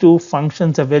these two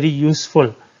functions are very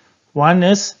useful. One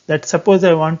is that suppose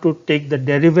I want to take the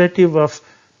derivative of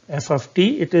f of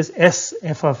t, it is s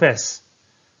f of s.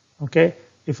 Okay,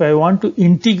 if I want to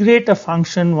integrate a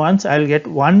function once, I'll get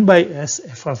 1 by s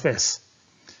f of s.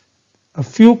 A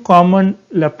few common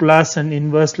Laplace and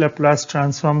inverse Laplace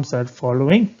transforms are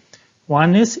following.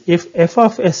 One is if f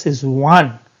of s is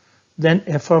 1, then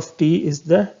f of t is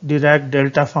the Dirac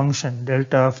delta function,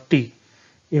 delta of t.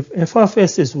 If f of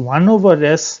s is 1 over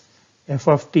s, f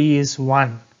of t is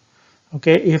 1.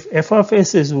 Okay, if f of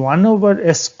s is 1 over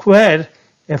s square,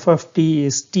 f of t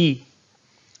is t.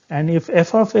 And if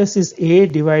f of s is a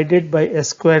divided by s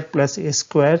square plus a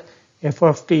square, f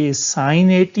of t is sine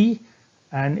at.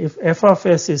 And if f of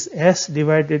s is s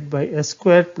divided by s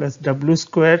square plus w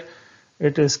square,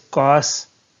 it is cos,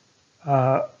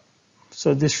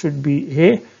 so this should be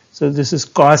a, so this is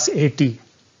cos at.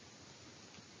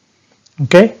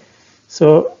 Okay,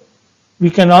 so we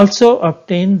can also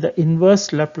obtain the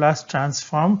inverse Laplace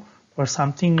transform for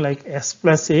something like s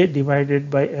plus a divided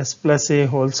by s plus a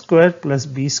whole square plus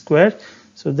b square.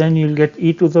 So then you'll get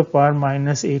e to the power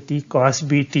minus at cos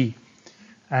bt.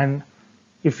 And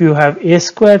if you have a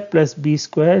square plus b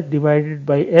square divided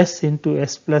by s into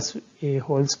s plus a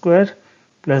whole square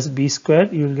plus b square,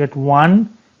 you will get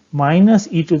 1 minus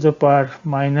e to the power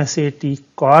minus at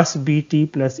cos bt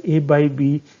plus a by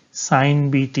b sin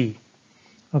bt.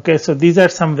 Okay, so these are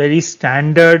some very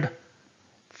standard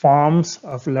forms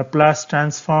of Laplace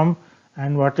transform.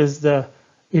 And what is the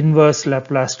inverse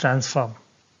Laplace transform?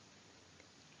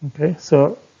 Okay,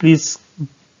 so please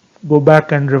go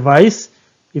back and revise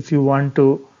if you want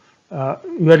to.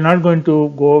 We are not going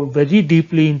to go very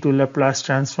deeply into Laplace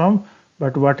transform,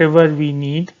 but whatever we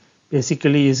need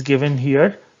basically is given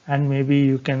here, and maybe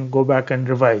you can go back and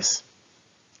revise.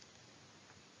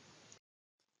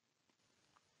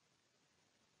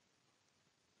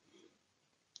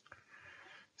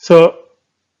 So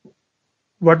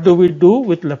what do we do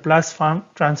with Laplace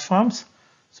transforms?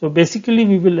 So basically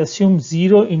we will assume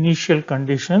zero initial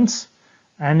conditions,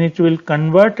 and it will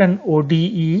convert an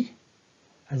ODE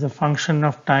as a function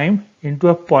of time into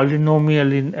a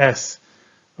polynomial in S.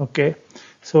 Okay,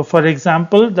 so for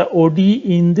example, the ODE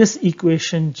in this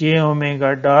equation j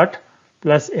omega dot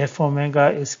plus f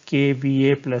omega is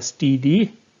kVA plus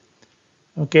TD.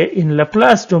 Okay, in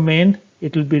Laplace domain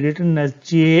it will be written as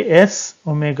Js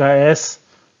omega s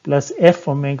plus f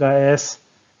omega s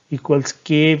equals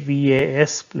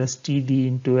kVAs plus TD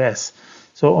into S.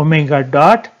 So omega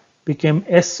dot became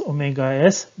S omega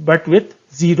s, but with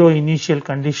zero initial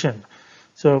condition.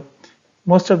 So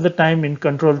most of the time in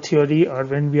control theory, or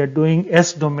when we are doing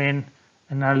S domain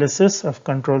analysis of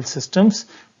control systems,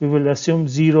 we will assume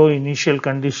zero initial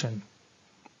condition.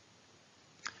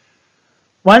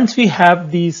 Once we have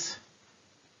these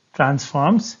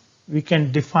transforms, we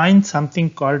can define something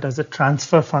called as a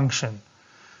transfer function.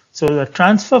 So the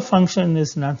transfer function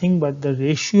is nothing but the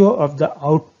ratio of the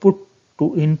output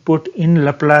to input in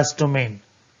Laplace domain.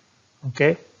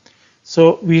 Okay,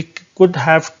 so we could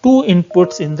have two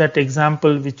inputs in that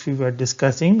example which we were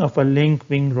discussing of a link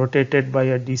being rotated by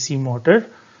a DC motor.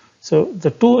 So the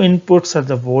two inputs are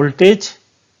the voltage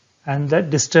and the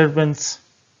disturbance.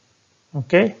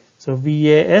 Okay, so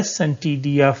VAS and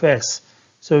TD of S.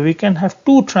 So we can have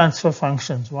two transfer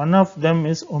functions. One of them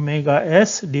is omega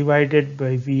s divided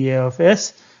by VA of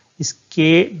S is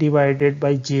K divided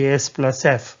by JS plus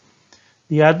F.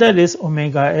 The other is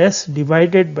omega s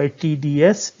divided by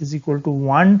TDS is equal to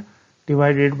 1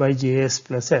 divided by JS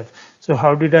plus F. So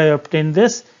how did I obtain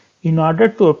this? In order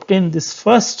to obtain this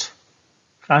first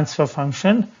transfer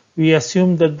function, we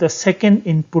assume that the second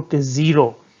input is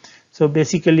 0. So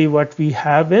basically what we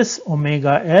have is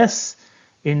omega s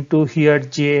into here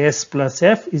Js plus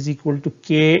F is equal to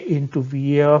K into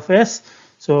VA of S.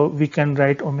 So we can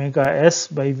write omega s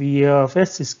by VA of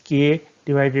S is K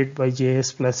divided by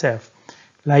Js plus F.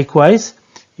 Likewise,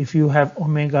 if you have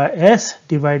omega s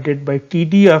divided by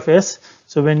TD of S,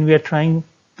 so when we are trying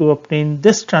to obtain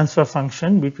this transfer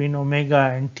function between omega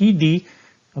and TD,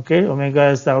 okay, omega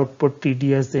is the output,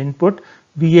 TD as the input,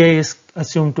 VA is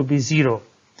assumed to be 0.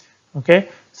 Okay,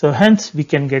 so hence we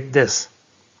can get this.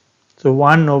 So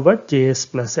 1 over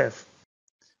Js plus F.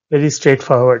 Very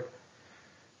straightforward.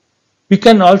 We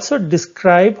can also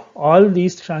describe all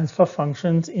these transfer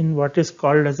functions in what is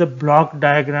called as a block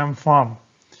diagram form.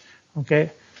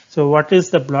 Okay, so what is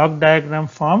the block diagram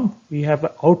form? We have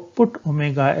output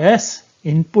omega s,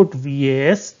 input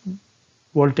VAS,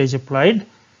 voltage applied.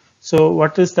 So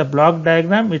what is the block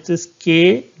diagram? It is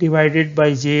K divided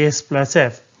by Js plus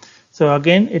F. So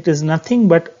again, it is nothing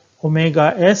but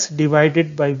omega s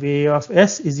divided by VA of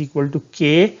S is equal to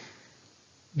K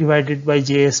divided by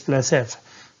Js plus F.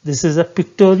 This is a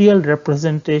pictorial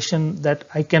representation that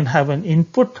I can have an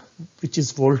input which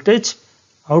is voltage,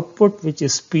 output which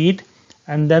is speed,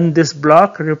 and then this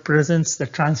block represents the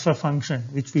transfer function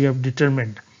which we have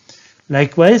determined.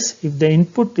 Likewise, if the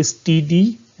input is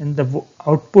TD and the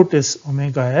output is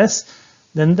omega s,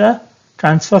 then the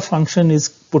transfer function is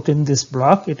put in this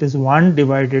block. It is 1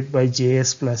 divided by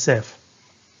Js plus F.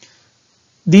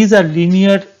 These are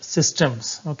linear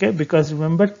systems, okay, because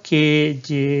remember K,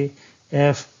 J,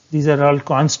 F, these are all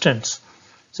constants.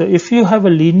 So if you have a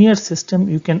linear system,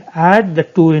 you can add the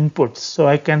two inputs. So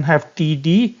I can have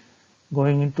TD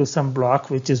going into some block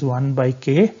which is 1 by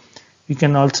K. We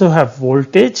can also have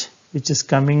voltage which is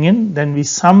coming in. Then we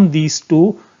sum these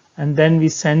two and then we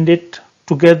send it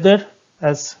together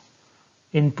as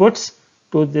inputs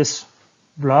to this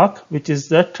block, which is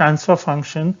the transfer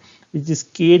function, which is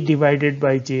K divided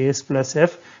by Js plus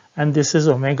F, and this is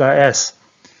omega s.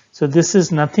 So this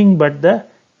is nothing but the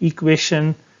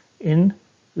equation in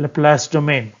Laplace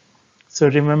domain. So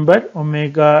remember,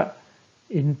 omega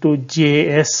into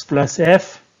Js plus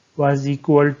F was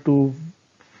equal to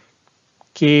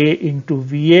K into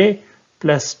VA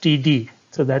plus TD.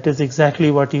 So that is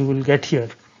exactly what you will get here.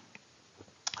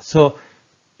 So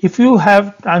if you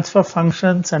have transfer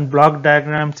functions and block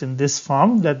diagrams in this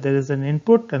form, that there is an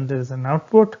input and there is an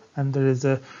output and there is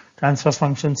a transfer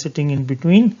function sitting in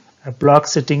between, a block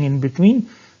sitting in between,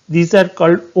 these are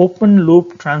called open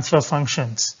loop transfer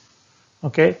functions.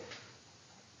 Okay,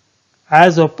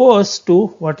 as opposed to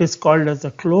what is called as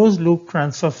the closed loop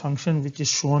transfer function, which is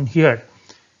shown here.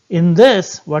 In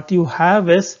this, what you have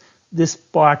is this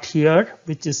part here,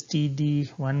 which is Td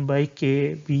 1 by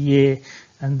k Va,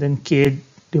 and then k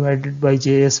divided by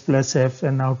Js plus f,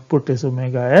 and output is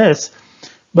omega s.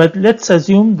 But let's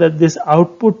assume that this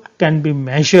output can be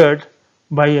measured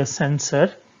by a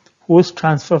sensor whose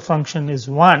transfer function is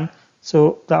 1.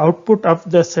 So the output of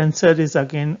the sensor is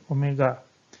again omega.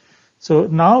 So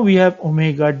now we have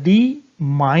omega d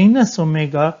minus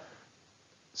omega.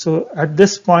 So at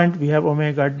this point we have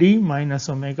omega d minus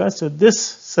omega. So this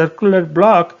circular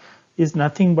block is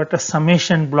nothing but a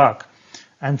summation block.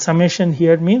 And summation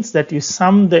here means that you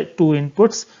sum the two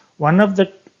inputs. One of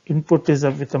the input is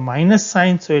with a minus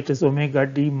sign, so it is omega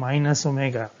d minus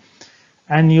omega.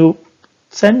 And you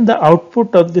send the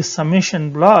output of this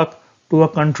summation block to a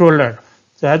controller.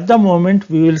 So at the moment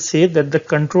we will say that the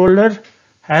controller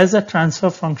has a transfer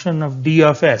function of d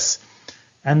of s,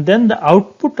 and then the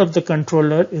output of the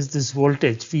controller is this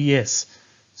voltage Vs.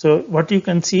 So what you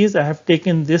can see is I have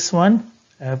taken this one,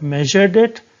 I have measured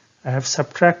it, I have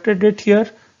subtracted it here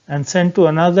and sent to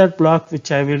another block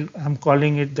which I'm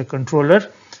calling it the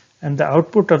controller, and the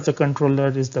output of the controller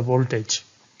is the voltage.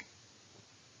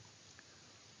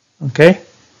 Okay,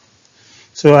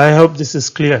 so I hope this is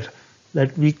clear,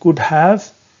 that we could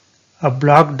have a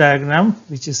block diagram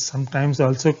which is sometimes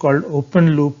also called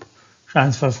open loop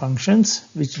transfer functions,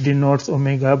 which denotes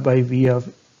omega by V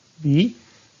of V.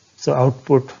 So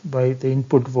output by the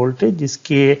input voltage is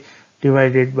K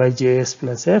divided by Js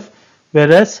plus F,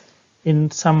 whereas in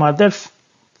some other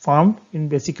form,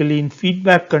 basically in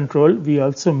feedback control, we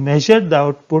also measure the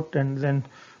output and then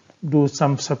do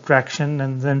some subtraction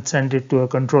and then send it to a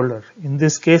controller. In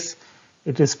this case,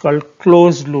 it is called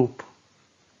closed loop.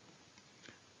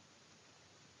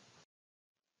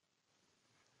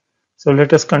 So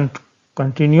let us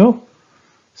continue.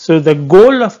 So the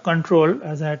goal of control,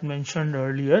 as I had mentioned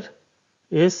earlier,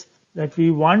 is that we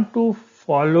want to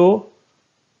follow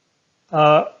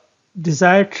a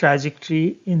desired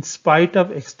trajectory in spite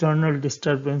of external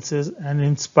disturbances and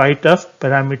in spite of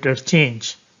parameter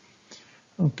change.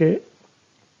 Okay.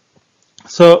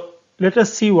 So let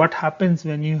us see what happens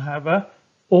when you have a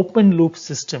open loop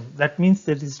system. That means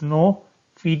there is no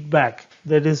feedback,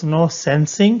 there is no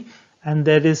sensing, and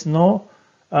there is no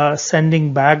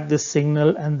sending back this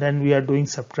signal and then we are doing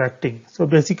subtracting. So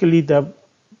basically the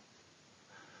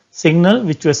signal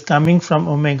which was coming from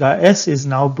omega s is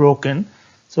now broken.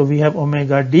 So we have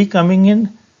omega d coming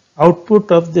in,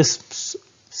 output of this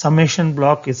summation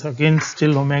block is again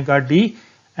still omega d,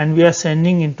 and we are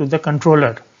sending into the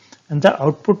controller, and the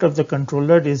output of the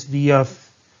controller is V of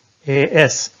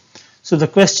as. So the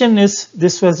question is,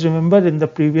 this was, remember in the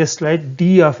previous slide,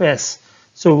 d of s.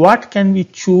 So what can we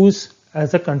choose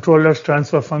as a controller's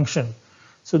transfer function?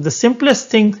 So the simplest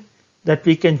thing that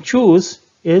we can choose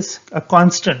is a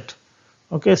constant.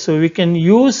 Okay, so we can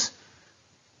use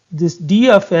this d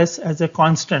of s as a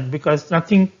constant because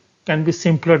nothing can be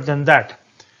simpler than that.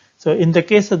 So in the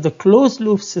case of the closed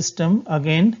loop system,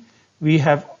 again we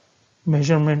have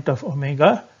measurement of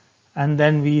omega and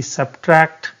then we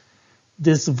subtract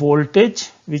this voltage,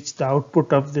 which the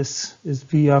output of this is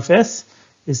V of s,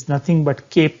 is nothing but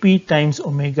Kp times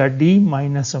omega d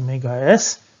minus omega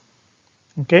s.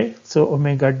 Okay, so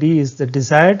omega d is the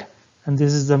desired and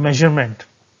this is the measurement.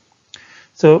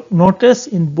 So notice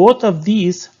in both of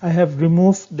these I have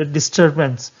removed the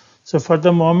disturbance. So for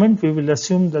the moment we will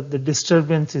assume that the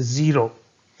disturbance is 0.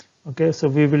 Okay, so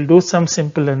we will do some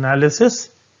simple analysis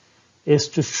is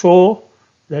to show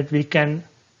that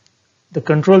the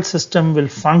control system will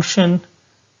function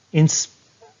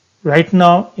right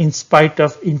now in spite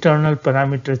of internal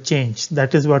parameter change.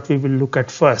 That is what we will look at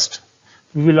first.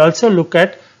 We will also look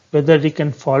at whether we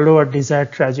can follow a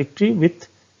desired trajectory with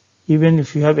even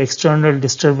if you have external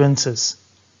disturbances.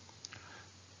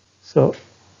 So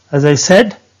as I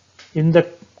said, in the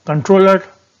controller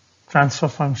transfer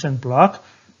function block,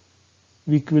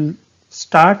 we will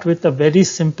start with a very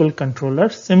simple controller,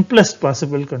 simplest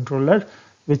possible controller,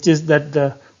 which is that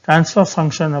the transfer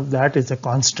function of that is a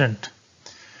constant.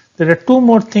 There are two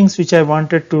more things which I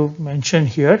wanted to mention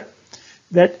here,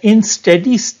 that in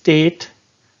steady state,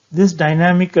 this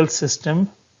dynamical system,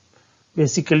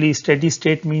 basically steady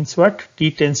state means what?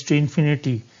 T tends to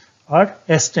infinity or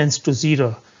S tends to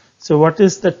 0. So what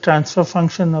is the transfer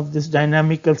function of this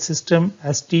dynamical system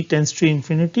as T tends to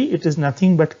infinity? It is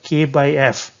nothing but K by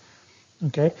F.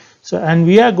 Okay, so and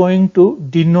we are going to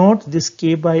denote this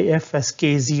K by F as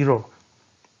K0.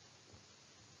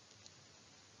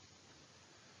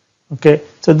 Okay,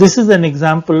 so this is an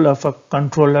example of a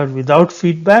controller without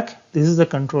feedback. This is a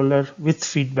controller with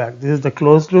feedback. This is the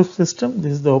closed loop system.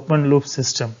 This is the open loop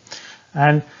system.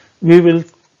 And we will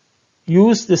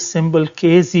use this symbol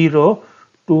K0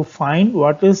 to find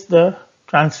what is the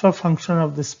transfer function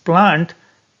of this plant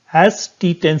as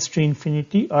t tends to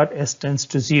infinity or s tends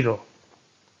to 0.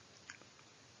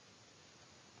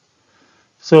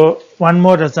 So one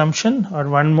more assumption or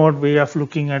one more way of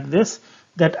looking at this,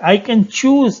 that I can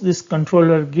choose this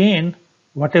controller gain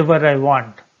whatever I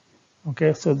want.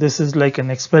 Okay, so this is like an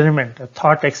experiment, a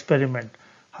thought experiment.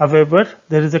 However,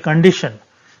 there is a condition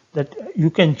that you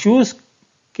can choose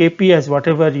Kp as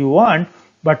whatever you want,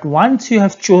 but once you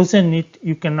have chosen it,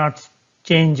 you cannot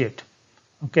change it.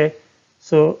 Okay,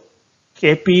 so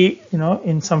Kp,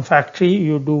 in some factory,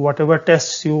 you do whatever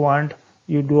tests you want,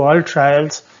 you do all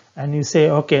trials, and you say,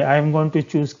 okay, I am going to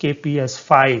choose Kp as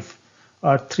 5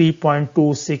 or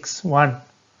 3.261.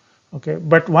 Okay,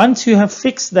 but once you have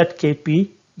fixed that Kp,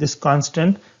 this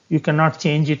constant, you cannot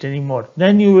change it anymore.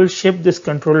 Then you will ship this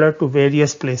controller to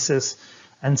various places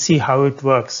and see how it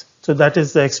works. So that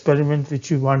is the experiment which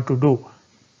you want to do.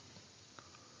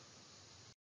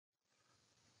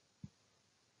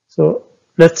 So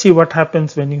let's see what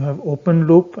happens when you have open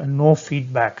loop and no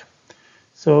feedback.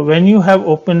 So when you have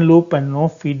open loop and no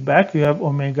feedback, you have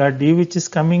omega d which is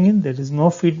coming in. There is no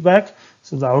feedback.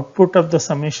 So the output of the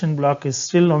summation block is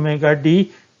still omega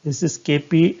d. This is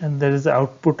Kp, and there is the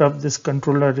output of this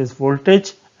controller is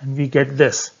voltage, and we get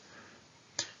this.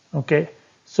 Okay.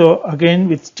 So again,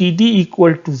 with Td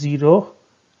equal to 0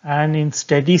 and in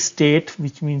steady state,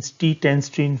 which means t tends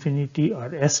to infinity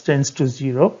or s tends to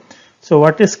 0. So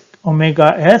what is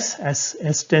omega s as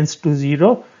s tends to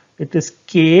 0? It is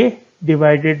K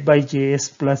divided by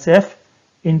Js plus F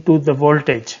into the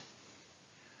voltage.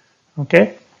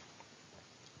 Okay,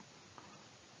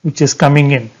 which is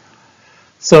coming in.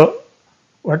 So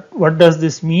what does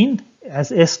this mean?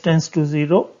 As s tends to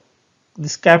 0,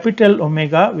 this capital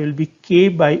omega will be K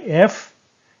by F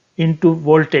into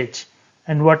voltage.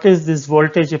 And what is this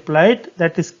voltage applied?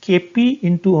 That is Kp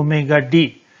into omega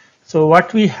d. So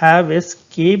what we have is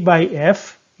K by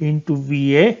F into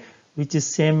Va, which is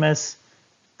same as,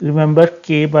 remember,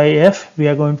 K by F we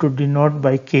are going to denote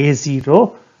by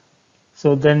K0.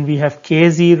 So then we have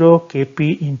K0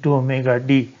 Kp into omega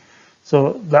d.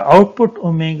 So the output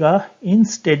omega in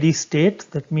steady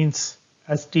state, that means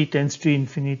as t tends to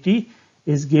infinity,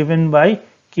 is given by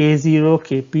K0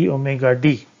 Kp omega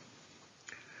d.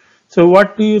 So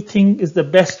what do you think is the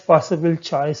best possible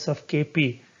choice of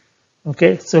Kp?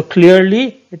 Okay, so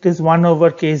clearly it is 1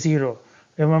 over K0.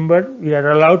 Remember, we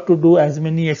are allowed to do as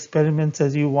many experiments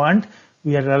as you want.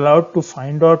 We are allowed to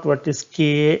find out what is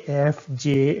K, F,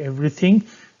 J, everything,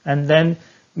 and then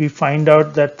we find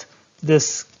out that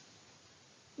this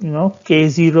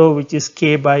K0, which is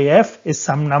K by F, is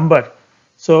some number.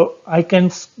 So I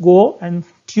can go and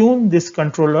tune this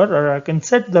controller, or I can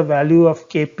set the value of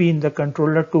Kp in the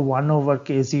controller to 1 over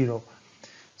K0.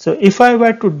 So if I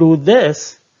were to do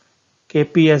this,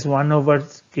 Kp as 1 over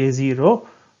K0,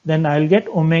 then I'll get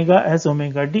omega as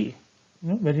omega d.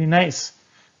 Very nice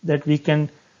that we can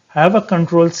have a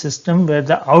control system where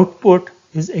the output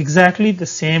is exactly the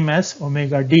same as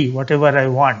omega d, whatever I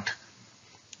want.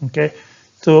 Okay.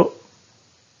 So,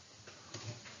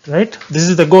 right, this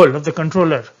is the goal of the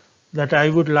controller, that I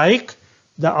would like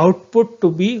the output to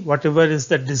be whatever is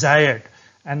the desired.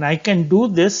 And I can do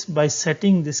this by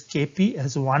setting this Kp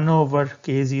as 1 over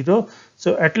K0.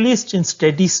 So at least in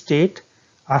steady state,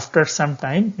 after some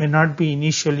time, may not be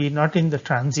initially, not in the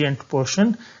transient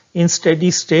portion, in steady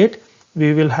state,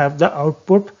 we will have the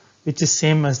output which is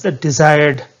same as the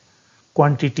desired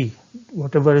quantity.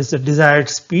 Whatever is the desired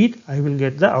speed, I will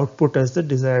get the output as the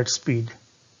desired speed.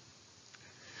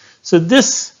 So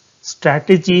this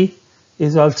strategy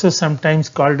is also sometimes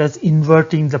called as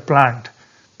inverting the plant,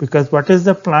 because what is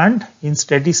the plant in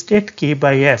steady state? K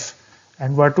by F.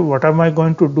 And what am I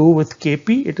going to do with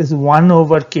Kp? It is 1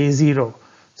 over K0.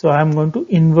 So I am going to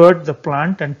invert the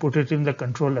plant and put it in the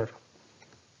controller.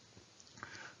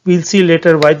 We'll see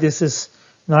later why this is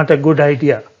not a good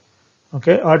idea.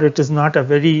 Okay, or it is not a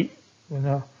very,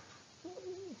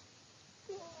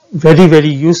 very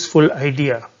useful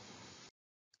idea.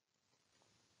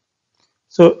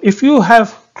 So if you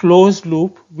have closed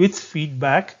loop with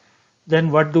feedback,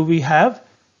 then what do we have?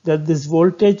 That this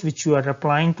voltage which you are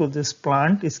applying to this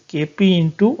plant is Kp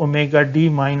into omega d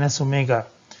minus omega.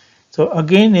 So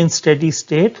again, in steady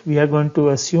state, we are going to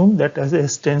assume that as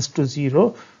s tends to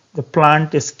 0, the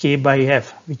plant is K by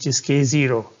F, which is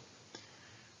K0.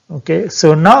 Okay,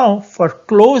 so now for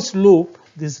closed loop,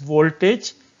 this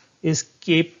voltage is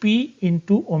Kp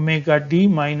into omega d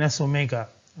minus omega.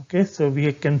 Okay, so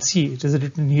we can see it is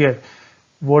written here.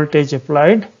 Voltage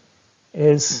applied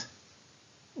is,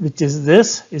 which is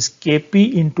this, is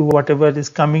Kp into whatever is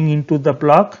coming into the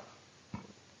block,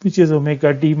 which is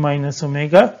omega d minus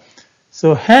omega.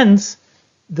 So hence,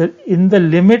 in the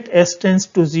limit s tends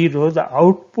to 0, the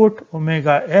output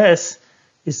omega s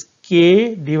is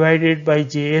K divided by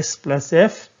Js plus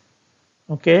F,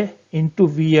 okay, into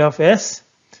V of S.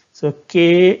 So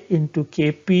K into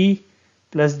Kp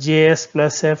plus Js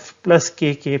plus F plus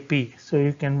KKP. So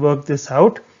you can work this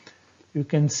out. You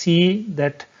can see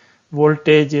that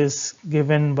voltage is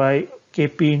given by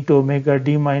Kp into omega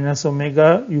d minus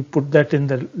omega. You put that in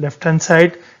the left hand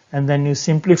side and then you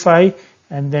simplify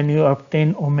and then you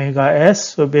obtain omega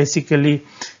s. So basically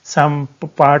some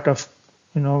part of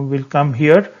will come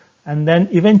here, and then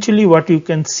eventually what you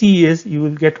can see is you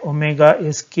will get omega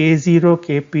is K0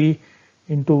 Kp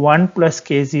into 1 plus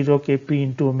K0 Kp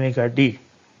into omega d.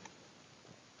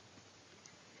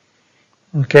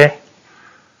 Okay.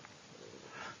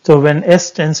 So when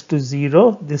s tends to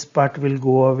 0, this part will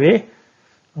go away.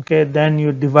 Okay, then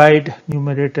you divide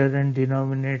numerator and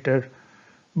denominator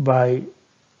by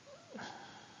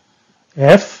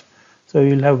f. So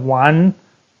you'll have 1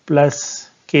 plus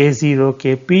K0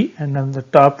 Kp, and on the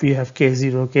top we have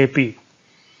K0 Kp.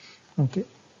 Okay.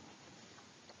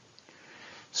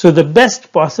 So the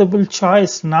best possible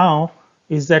choice now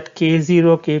is that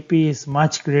K0 Kp is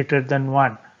much greater than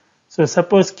 1. So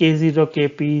suppose K0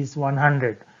 Kp is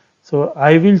 100. So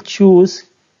I will choose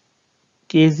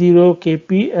K0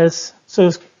 Kp as,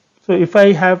 so if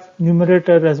I have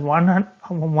numerator as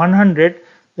 100,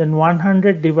 then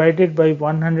 100 divided by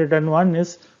 101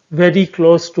 is very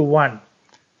close to 1.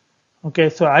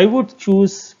 Okay, so I would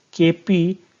choose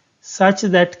Kp such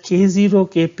that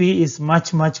K0 Kp is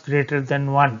much greater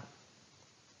than 1,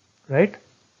 right?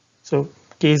 So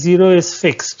K0 is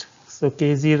fixed. So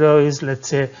K0 is, let's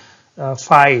say,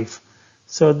 5.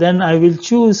 So then I will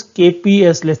choose Kp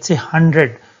as, let's say,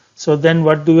 100. So then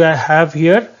what do I have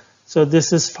here? So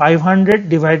this is 500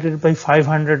 divided by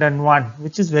 501,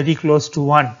 which is very close to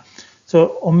 1.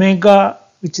 So omega,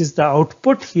 which is the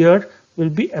output here, will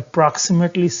be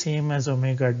approximately same as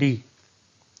omega d.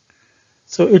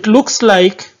 So it looks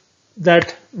like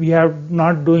that we are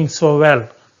not doing so well.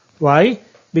 Why?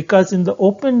 Because in the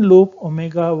open loop,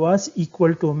 omega was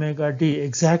equal to omega d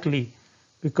exactly,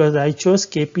 because I chose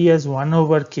Kp as 1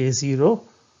 over K0.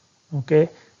 Okay.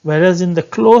 Whereas in the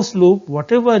closed loop,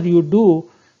 whatever you do,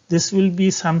 this will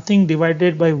be something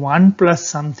divided by 1 plus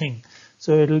something.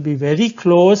 So it will be very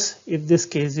close if this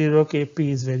K0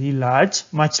 Kp is very large,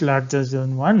 much larger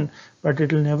than 1, but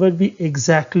it will never be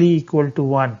exactly equal to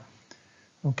 1.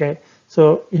 Okay.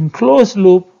 So in closed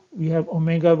loop, we have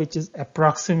omega which is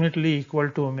approximately equal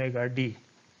to omega d.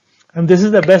 And this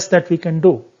is the best that we can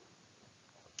do.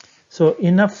 So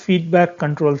in a feedback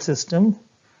control system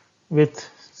with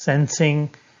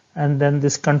sensing and then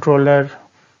this controller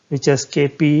which has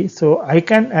Kp, so I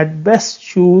can at best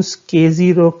choose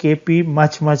K0 Kp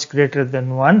much greater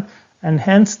than 1, and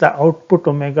hence the output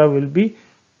omega will be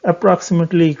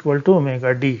approximately equal to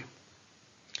omega d.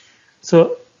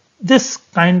 So this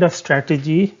kind of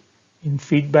strategy in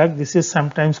feedback, this is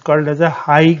sometimes called as a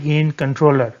high gain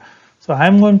controller. So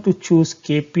I'm going to choose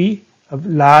Kp, a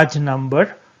large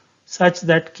number, such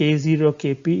that K0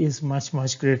 Kp is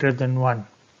much greater than 1.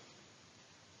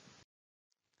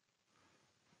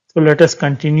 So let us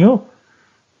continue.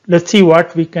 Let's see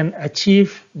what we can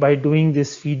achieve by doing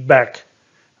this feedback.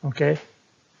 Okay.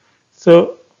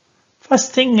 So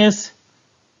first thing is,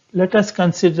 let us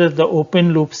consider the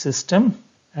open loop system,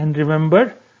 and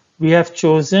remember we have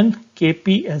chosen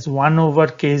Kp as 1 over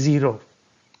K0.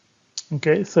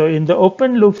 Okay. So in the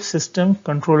open loop system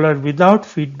controller without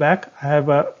feedback, I have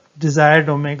a desired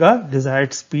omega,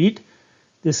 desired speed.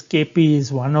 This Kp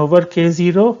is 1 over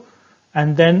K0,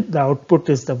 and then the output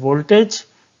is the voltage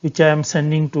which I am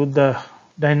sending to the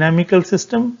dynamical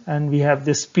system, and we have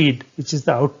this speed which is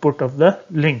the output of the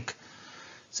link.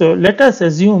 So let us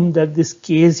assume that this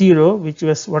K0, which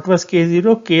was, what was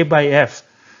K0? K by F.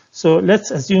 So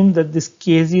let's assume that this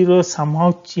K0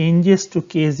 somehow changes to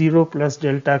K0 plus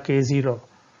delta K0.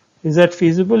 Is that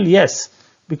feasible? Yes,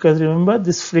 because remember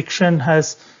this friction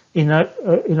has Ra,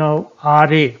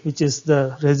 which is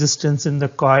the resistance in the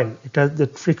coil. It has the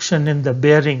friction in the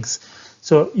bearings.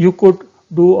 So you could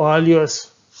do all your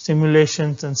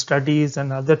simulations and studies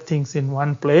and other things in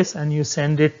one place, and you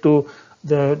send it to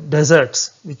the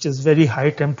deserts, which is very high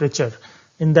temperature.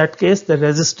 In that case, the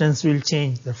resistance will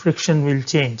change, the friction will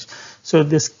change. So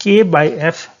this K by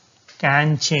F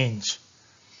can change.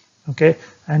 Okay,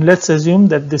 and let's assume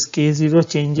that this K0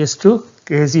 changes to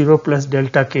K0 plus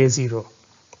delta K0.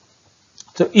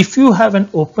 So if you have an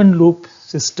open loop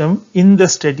system in the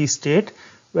steady state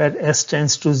where S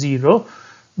tends to 0,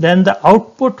 then the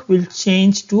output will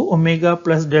change to omega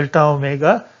plus delta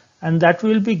omega, and that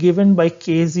will be given by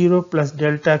K0 plus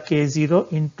delta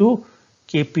K0 into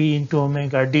Kp into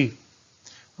omega d.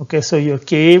 Okay, so your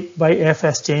K by F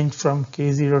has changed from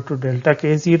K0 to delta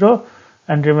K0,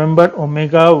 and remember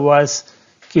omega was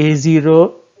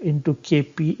K0 into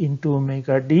Kp into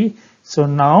omega d. So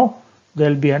now there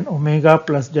will be an omega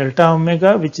plus delta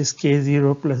omega, which is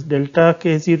K0 plus delta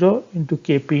K0 into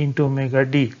Kp into omega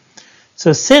d.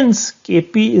 So since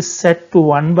Kp is set to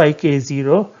 1 by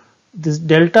K0, this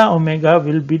delta omega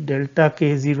will be delta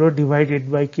K0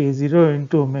 divided by K0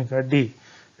 into omega d.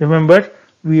 Remember,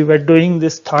 we were doing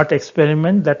this thought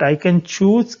experiment that I can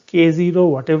choose K0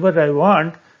 whatever I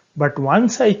want, but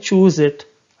once I choose it,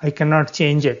 I cannot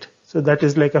change it. So that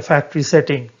is like a factory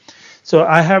setting. So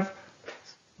I have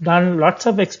done lots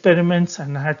of experiments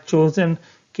and I had chosen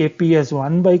Kp as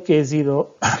 1 by K0,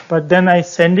 but then I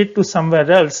send it to somewhere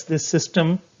else, this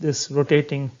system, this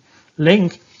rotating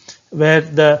link, where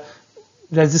the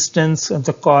resistance of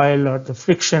the coil or the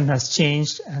friction has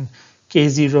changed and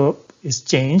K0 is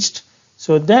changed.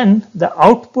 So then the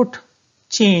output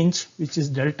change, which is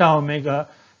delta omega,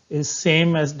 is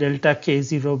same as delta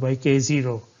K0 by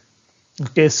K0.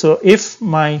 Okay, so if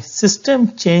my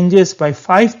system changes by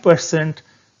 5%,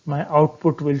 my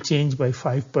output will change by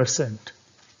 5%.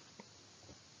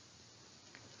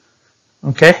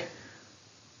 Okay.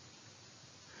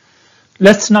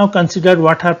 Let's now consider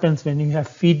what happens when you have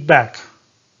feedback.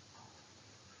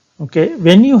 Okay,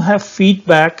 when you have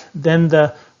feedback, then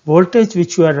the voltage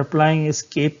which you are applying is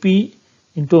Kp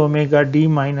into omega d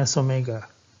minus omega.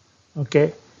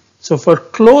 Okay, so for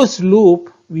closed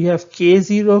loop, we have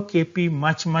K0 Kp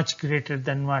much greater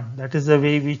than 1. That is the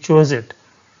way we chose it.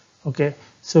 Okay,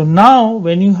 so now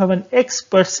when you have an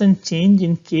X% change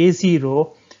in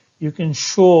K0, you can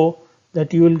show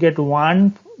that you will get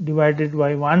 1 divided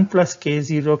by 1 plus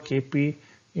K0 Kp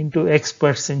into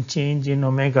X% change in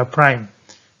omega prime.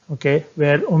 Okay,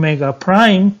 where omega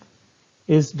prime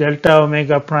is delta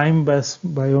omega prime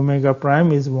by omega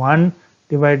prime is 1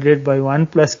 divided by 1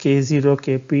 plus K0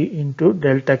 Kp into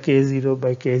delta K0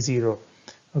 by K0.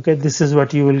 Okay, this is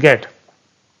what you will get.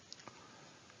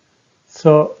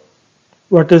 So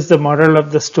what is the moral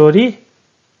of the story?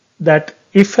 That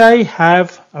if I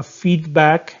have a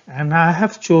feedback and I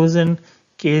have chosen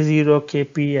K0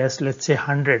 Kp as, let's say,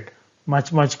 100,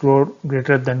 much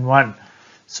greater than 1.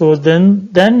 So then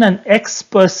an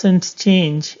X%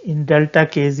 change in delta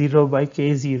K0 by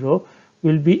K0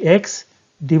 will be X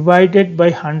divided by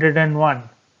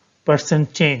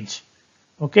 101% change,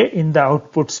 okay, in the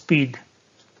output speed.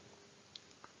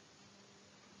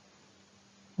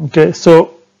 Okay,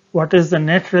 so what is the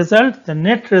net result? The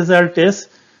net result is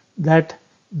that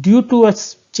due to a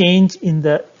change in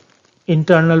the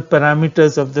internal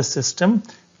parameters of the system,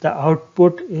 the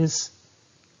output is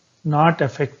not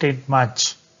affected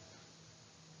much.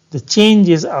 The change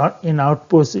in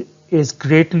output is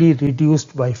greatly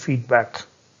reduced by feedback.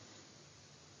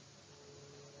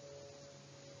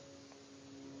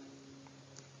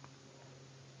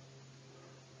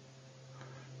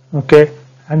 Okay,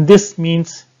 and this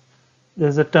means,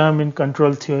 there's a term in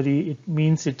control theory, it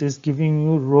means it is giving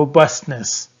you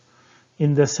robustness,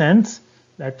 in the sense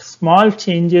that small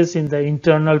changes in the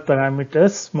internal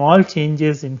parameters, small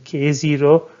changes in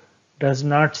K0 does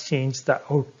not change the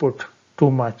output too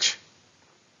much.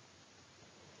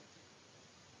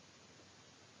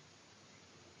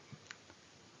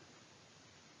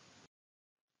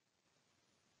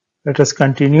 Let us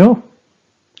continue.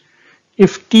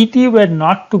 If Tt were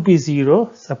not to be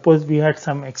 0, suppose we had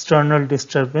some external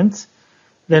disturbance,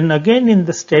 then again in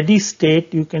the steady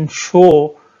state you can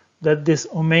show that this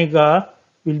omega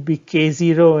will be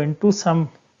K0 into some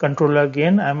controller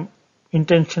gain. I'm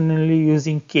intentionally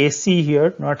using Kc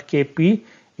here, not Kp,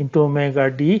 into omega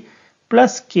d,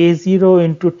 plus K0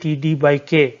 into Td by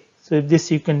K. So this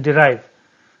you can derive.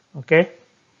 Okay.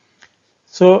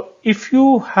 So if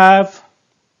you have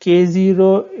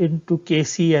K0 into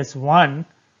Kc as 1,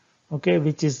 okay,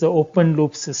 which is the open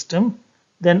loop system,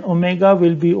 then omega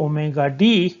will be omega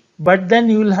d, but then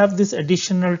you will have this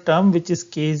additional term which is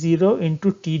K0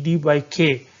 into Td by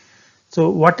K. So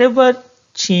whatever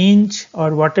change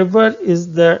or whatever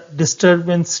is the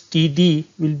disturbance Td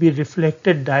will be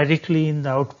reflected directly in the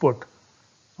output.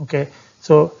 Okay,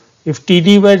 so if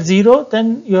Td were 0,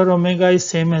 then your omega is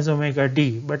same as omega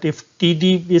d, but if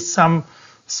Td is some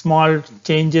small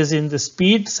changes in the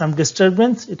speed, some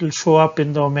disturbance, it will show up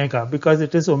in the omega because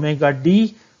it is omega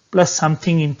d plus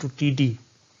something into Td.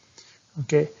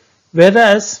 Okay.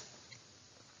 Whereas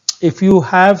if you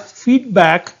have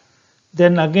feedback,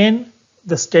 then again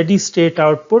the steady state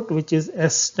output, which is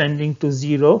S tending to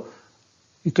 0,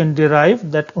 you can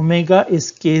derive that omega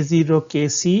is K0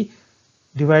 Kc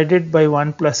divided by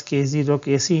 1 plus K0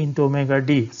 Kc into omega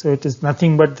d. So it is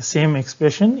nothing but the same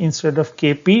expression. Instead of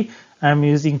Kp, I am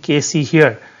using Kc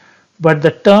here. But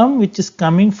the term which is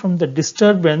coming from the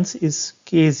disturbance is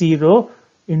K0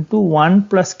 into 1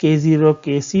 plus K0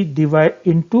 Kc divide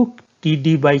into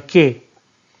Td by K.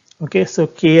 Okay, so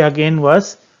K again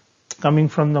was coming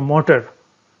from the motor.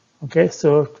 Okay,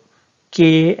 so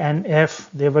K and F,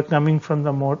 they were coming from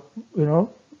the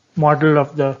model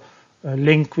of the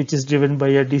link which is driven by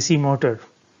a DC motor.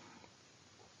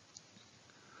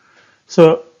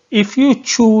 So if you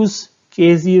choose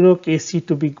K0 Kc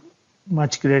to be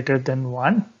much greater than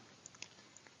 1,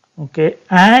 okay,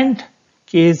 and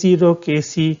K0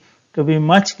 Kc to be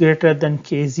much greater than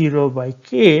K0 by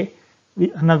K,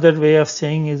 another way of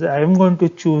saying is I am going to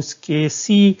choose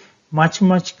Kc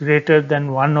much greater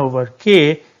than 1 over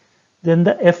K, then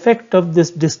the effect of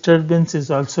this disturbance is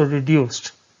also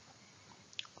reduced.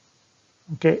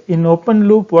 Okay, in open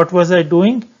loop, what was I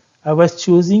doing? I was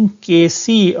choosing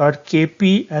Kc or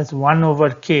Kp as 1 over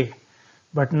K.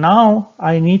 But now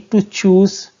I need to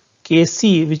choose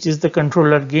Kc, which is the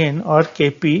controller gain, or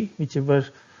Kp, whichever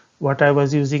what I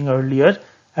was using earlier,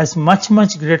 as much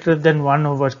greater than 1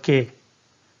 over K.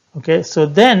 Okay, so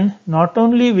then not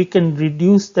only we can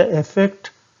reduce the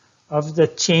effect of the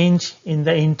change in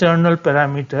the internal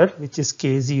parameter, which is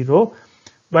K0,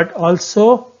 but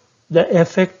also the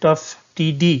effect of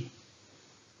Td.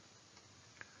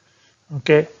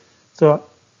 Okay, so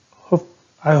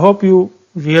I hope you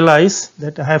realize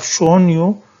that I have shown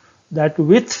you that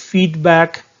with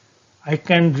feedback I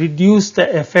can reduce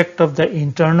the effect of the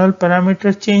internal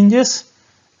parameter changes,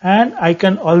 and I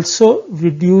can also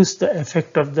reduce the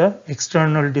effect of the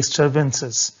external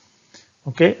disturbances.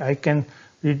 Okay, I can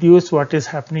reduce what is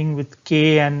happening with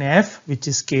K and F, which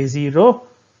is K0.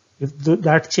 If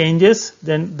that changes,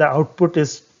 then the output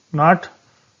is not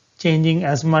changing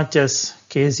as much as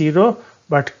K0,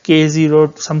 but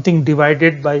K0 something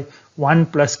divided by 1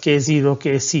 plus K0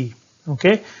 Kc.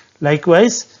 Okay,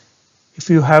 likewise, if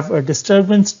you have a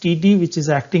disturbance Td which is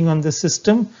acting on the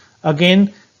system,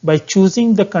 again by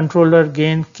choosing the controller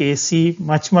gain Kc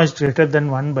much greater than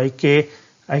 1 by K,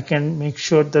 I can make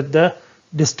sure that the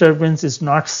disturbance is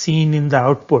not seen in the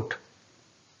output.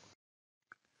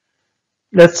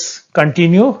 Let's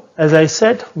continue. As I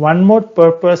said, one more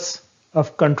purpose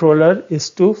of controller is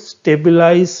to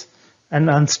stabilize an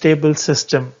unstable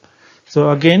system.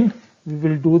 So again, we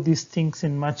will do these things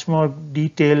in much more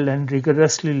detail and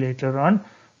rigorously later on,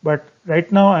 but right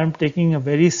now I am taking a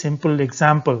very simple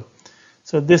example.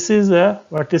 So this is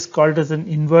what is called as an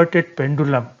inverted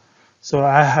pendulum. So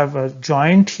I have a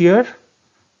joint here,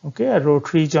 okay, a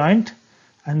rotary joint,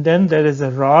 and then there is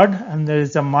a rod and there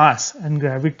is a mass, and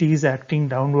gravity is acting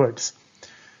downwards.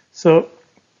 So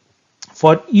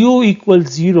for u equals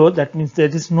 0, that means there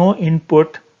is no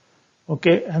input,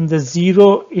 okay, and the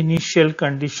 0 initial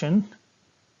condition.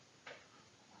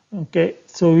 Okay,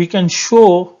 so we can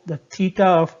show that theta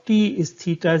of t is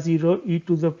theta 0 e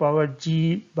to the power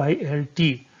g by lt.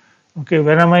 Okay,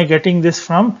 where am I getting this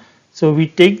from? So we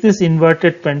take this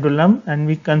inverted pendulum and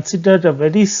we consider a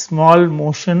very small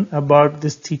motion about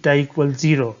this theta equals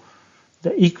 0.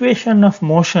 The equation of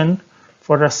motion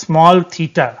for a small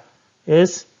theta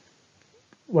is,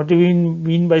 what do we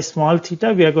mean by small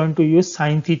theta? We are going to use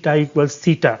sine theta equals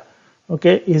theta.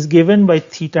 Okay, is given by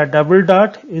theta double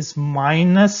dot is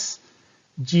minus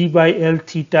g by L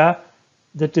theta,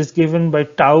 that is given by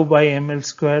tau by ml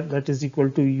square, that is equal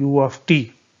to u of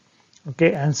t.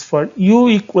 Okay, and for u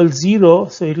equals 0,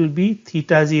 so it will be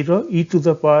theta 0 e to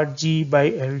the power g by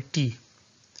lt.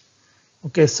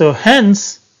 Okay, so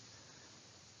hence,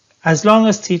 as long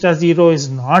as theta 0 is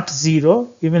not 0,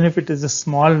 even if it is a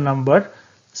small number,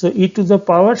 so e to the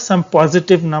power some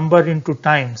positive number into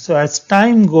time. So as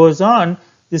time goes on,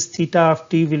 this theta of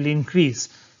t will increase.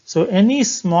 So any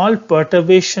small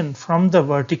perturbation from the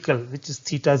vertical, which is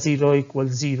theta 0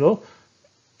 equals 0,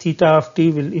 theta of t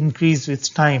will increase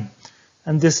with time.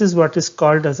 And this is what is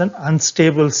called as an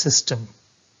unstable system.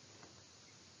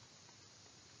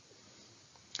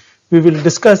 We will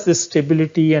discuss this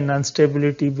stability and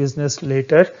instability business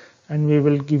later, and we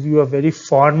will give you a very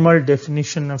formal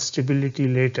definition of stability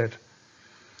later.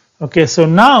 Okay, so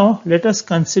now let us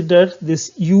consider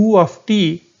this u of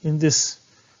t in this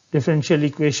differential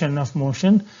equation of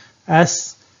motion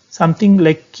as something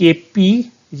like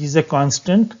Kp, which is a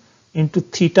constant, into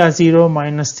theta 0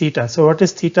 minus theta. So what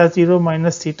is theta 0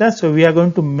 minus theta? So we are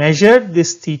going to measure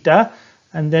this theta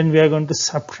and then we are going to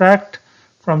subtract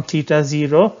from theta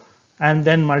 0 and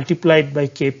then multiply it by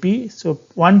Kp. So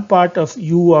one part of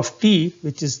u of t,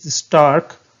 which is this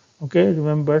torque, okay,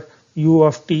 remember u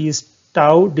of t is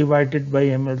tau divided by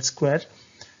ml square.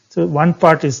 So one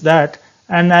part is that,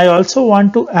 and I also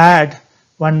want to add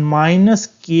 1 minus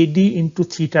kd into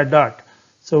theta dot.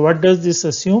 So what does this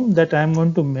assume? That I am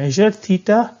going to measure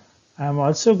theta, I am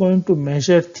also going to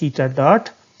measure theta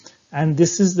dot, and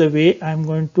this is the way I am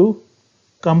going to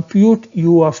compute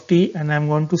u of t and I am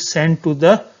going to send to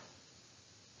the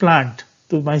plant,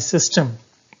 to my system.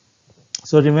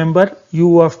 So remember,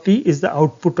 u of t is the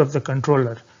output of the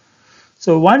controller.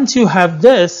 So once you have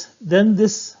this, then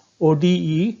this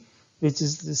ODE, which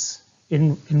is this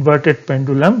inverted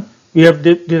pendulum, we have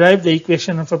derived the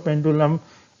equation of a pendulum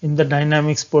in the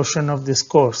dynamics portion of this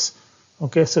course.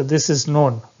 Okay, so this is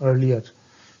known earlier.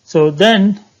 So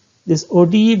then this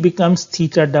ODE becomes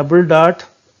theta double dot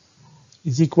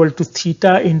is equal to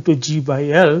theta into g by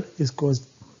L, this goes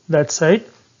that side,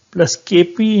 plus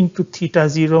Kp into theta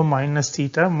 0 minus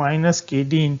theta minus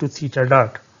Kd into theta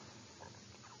dot.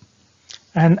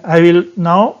 And I will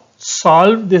now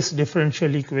solve this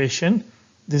differential equation.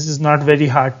 This is not very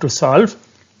hard to solve.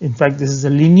 In fact, this is a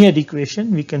linear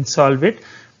equation, we can solve it.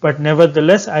 But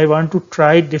nevertheless, I want to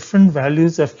try different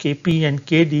values of Kp and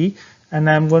Kd, and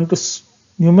I'm going to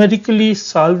numerically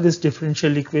solve this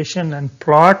differential equation and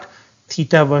plot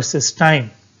theta versus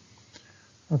time.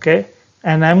 Okay,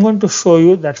 and I'm going to show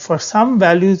you that for some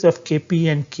values of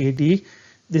Kp and Kd,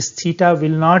 this theta will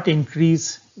not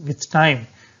increase with time.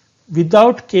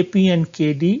 Without Kp and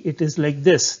Kd, it is like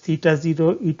this, theta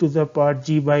 0 e to the power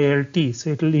g by Lt.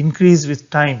 So it will increase with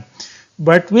time.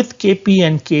 But with Kp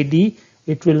and Kd,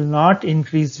 it will not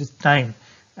increase with time.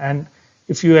 And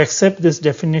if you accept this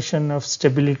definition of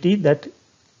stability, that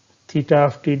theta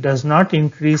of t does not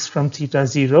increase from theta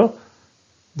 0,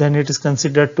 then it is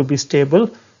considered to be stable.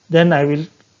 Then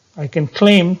I can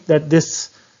claim that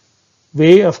this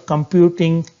way of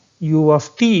computing u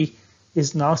of t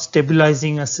is now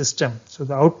stabilizing a system. So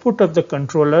the output of the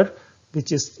controller,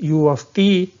 which is u of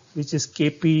t, which is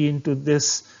Kp into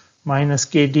this minus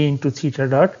Kd into theta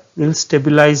dot, will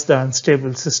stabilize the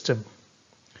unstable system.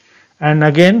 And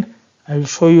again, I will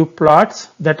show you plots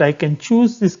that I can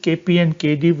choose this Kp and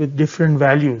Kd with different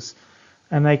values.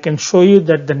 And I can show you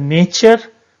that the nature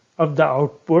of the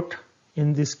output,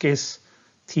 in this case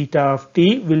theta of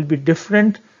t, will be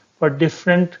different for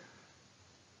different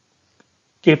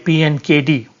Kp and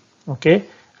Kd. Okay,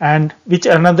 and which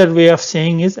another way of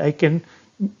saying is I can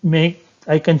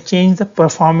change the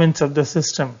performance of the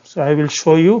system. So I will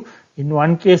show you, in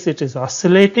one case it is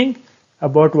oscillating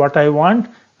about what I want,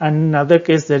 and in another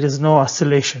case there is no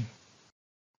oscillation.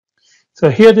 So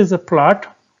here is a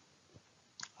plot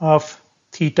of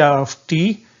theta of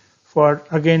t for,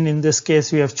 again in this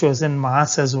case we have chosen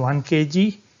mass as 1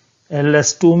 kg, L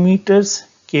as 2 meters,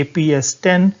 Kp as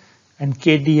 10 and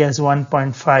Kd as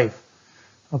 1.5.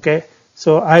 Okay,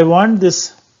 so I want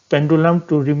this pendulum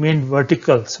to remain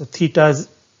vertical. So theta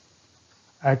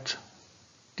at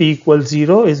t equals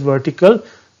 0 is vertical.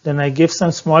 Then I give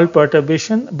some small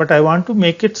perturbation, but I want to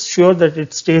make it sure that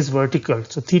it stays vertical.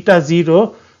 So theta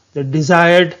 0, the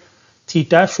desired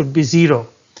theta should be 0.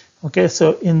 Okay,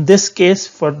 so in this case,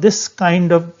 for this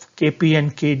kind of Kp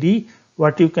and Kd,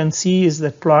 what you can see is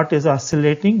that plot is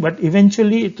oscillating, but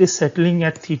eventually it is settling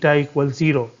at theta equals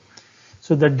 0.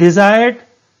 So the desired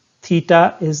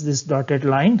theta is this dotted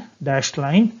line, dashed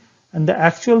line, and the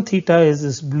actual theta is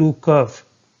this blue curve.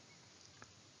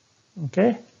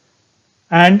 Okay,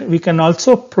 and we can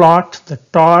also plot the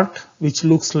torque, which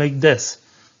looks like this.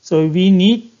 So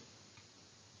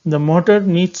the motor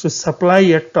needs to supply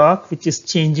a torque which is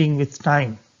changing with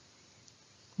time.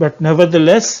 But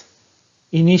nevertheless,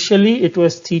 initially it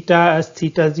was theta as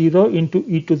theta 0 into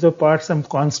e to the power some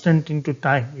constant into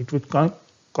time. It would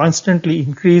constantly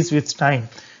increase with time.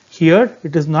 Here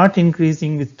it is not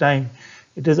increasing with time.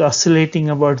 It is oscillating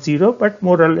about 0, but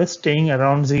more or less staying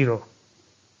around 0.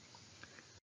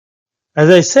 As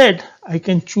I said, I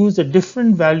can choose a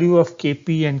different value of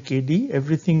Kp and Kd.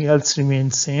 Everything else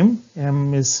remains same.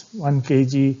 M is 1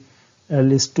 kg,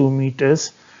 L is 2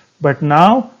 meters. But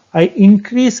now I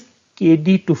increase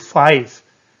Kd to 5.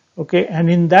 Okay, and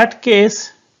in that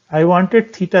case, I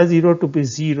wanted theta 0 to be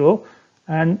 0.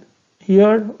 And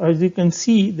here, as you can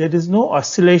see, there is no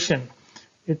oscillation.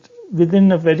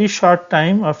 Within a very short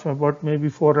time of about maybe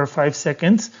 4 or 5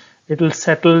 seconds, it will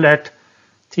settle at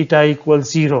theta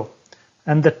equals 0.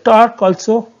 And the torque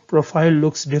also profile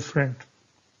looks different.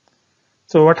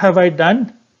 So what have I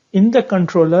done? In the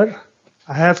controller,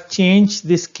 I have changed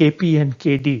this Kp and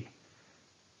Kd.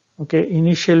 Okay,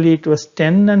 initially it was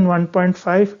 10 and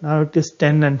 1.5, now it is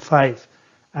 10 and 5.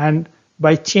 And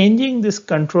by changing this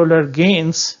controller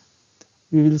gains,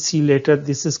 we will see later,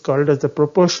 this is called as the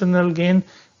proportional gain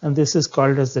and this is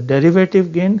called as the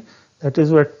derivative gain. That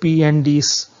is what P and D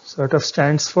sort of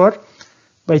stands for.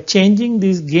 By changing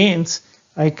these gains,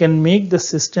 I can make the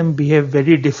system behave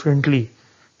very differently.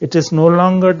 It is no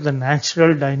longer the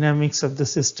natural dynamics of the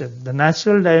system. The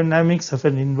natural dynamics of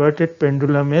an inverted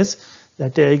pendulum is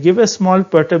that I give a small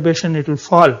perturbation, it will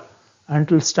fall and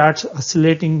it will start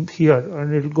oscillating here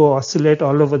and it will go oscillate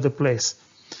all over the place.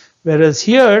 Whereas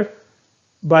here,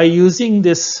 by using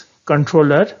this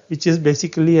controller, which is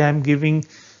basically I am giving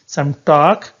some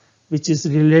torque which is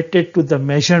related to the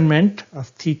measurement of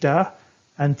theta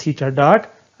and theta dot,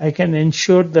 I can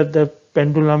ensure that the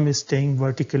pendulum is staying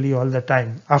vertically all the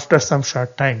time after some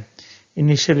short time.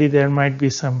 Initially there might be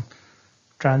some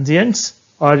transients,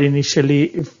 or initially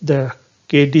if the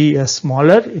Kd is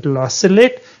smaller, it will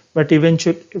oscillate, but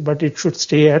it should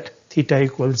stay at theta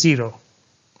equals 0.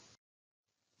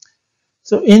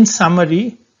 So in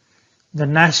summary, the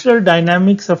natural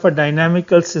dynamics of a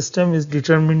dynamical system is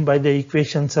determined by the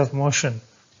equations of motion.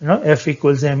 F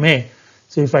equals ma.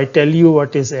 So if I tell you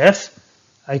what is F,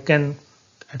 I can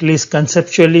at least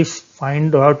conceptually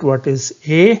find out what is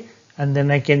A, and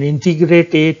then I can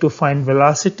integrate A to find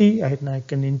velocity, and I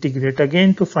can integrate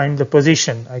again to find the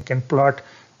position. I can plot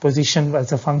position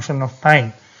as a function of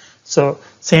time. So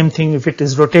same thing if it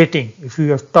is rotating. If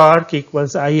you have torque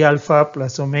equals I alpha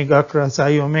plus omega cross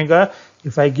I omega,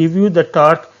 if I give you the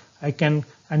torque, I can,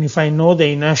 and if I know the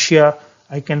inertia,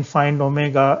 I can find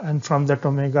omega, and from that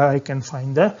omega I can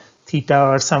find the theta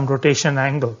or some rotation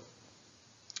angle.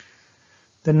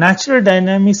 The natural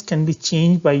dynamics can be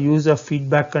changed by use of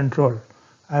feedback control.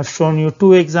 I have shown you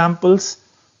two examples,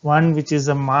 one which is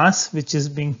a mass which is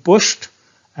being pushed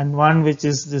and one which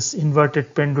is this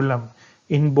inverted pendulum.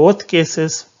 In both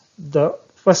cases, the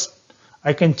first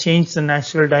I can change the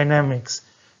natural dynamics.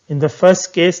 In the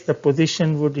first case, the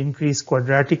position would increase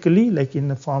quadratically, like in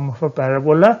the form of a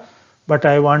parabola, but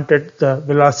I wanted the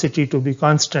velocity to be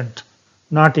constant,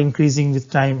 not increasing with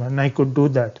time, and I could do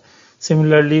that.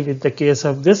 Similarly, with the case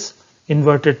of this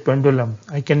inverted pendulum,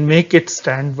 I can make it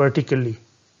stand vertically.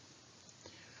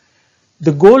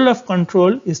 The goal of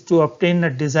control is to obtain a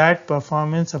desired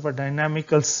performance of a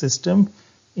dynamical system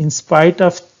in spite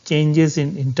of changes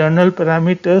in internal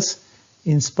parameters,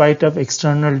 in spite of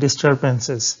external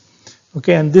disturbances.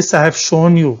 Okay, and this I have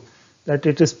shown you that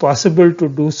it is possible to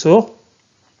do so.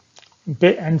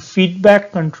 Okay, and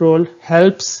feedback control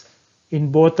helps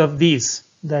in both of these.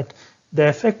 That the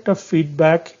effect of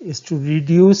feedback is to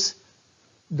reduce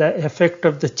the effect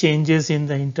of the changes in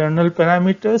the internal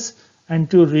parameters and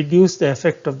to reduce the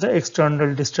effect of the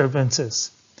external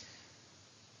disturbances.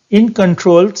 In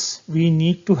controls, we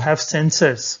need to have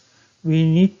sensors. We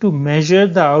need to measure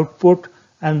the output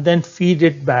and then feed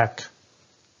it back.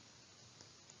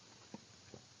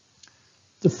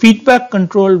 The feedback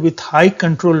control with high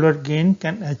controller gain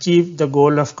can achieve the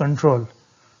goal of control.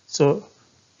 So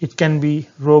it can be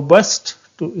robust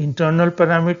to internal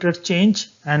parameter change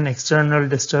and external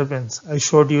disturbance. I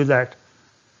showed you that.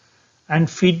 And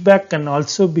feedback can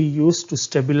also be used to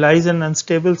stabilize an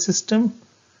unstable system,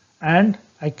 and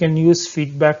I can use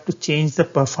feedback to change the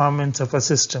performance of a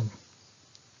system.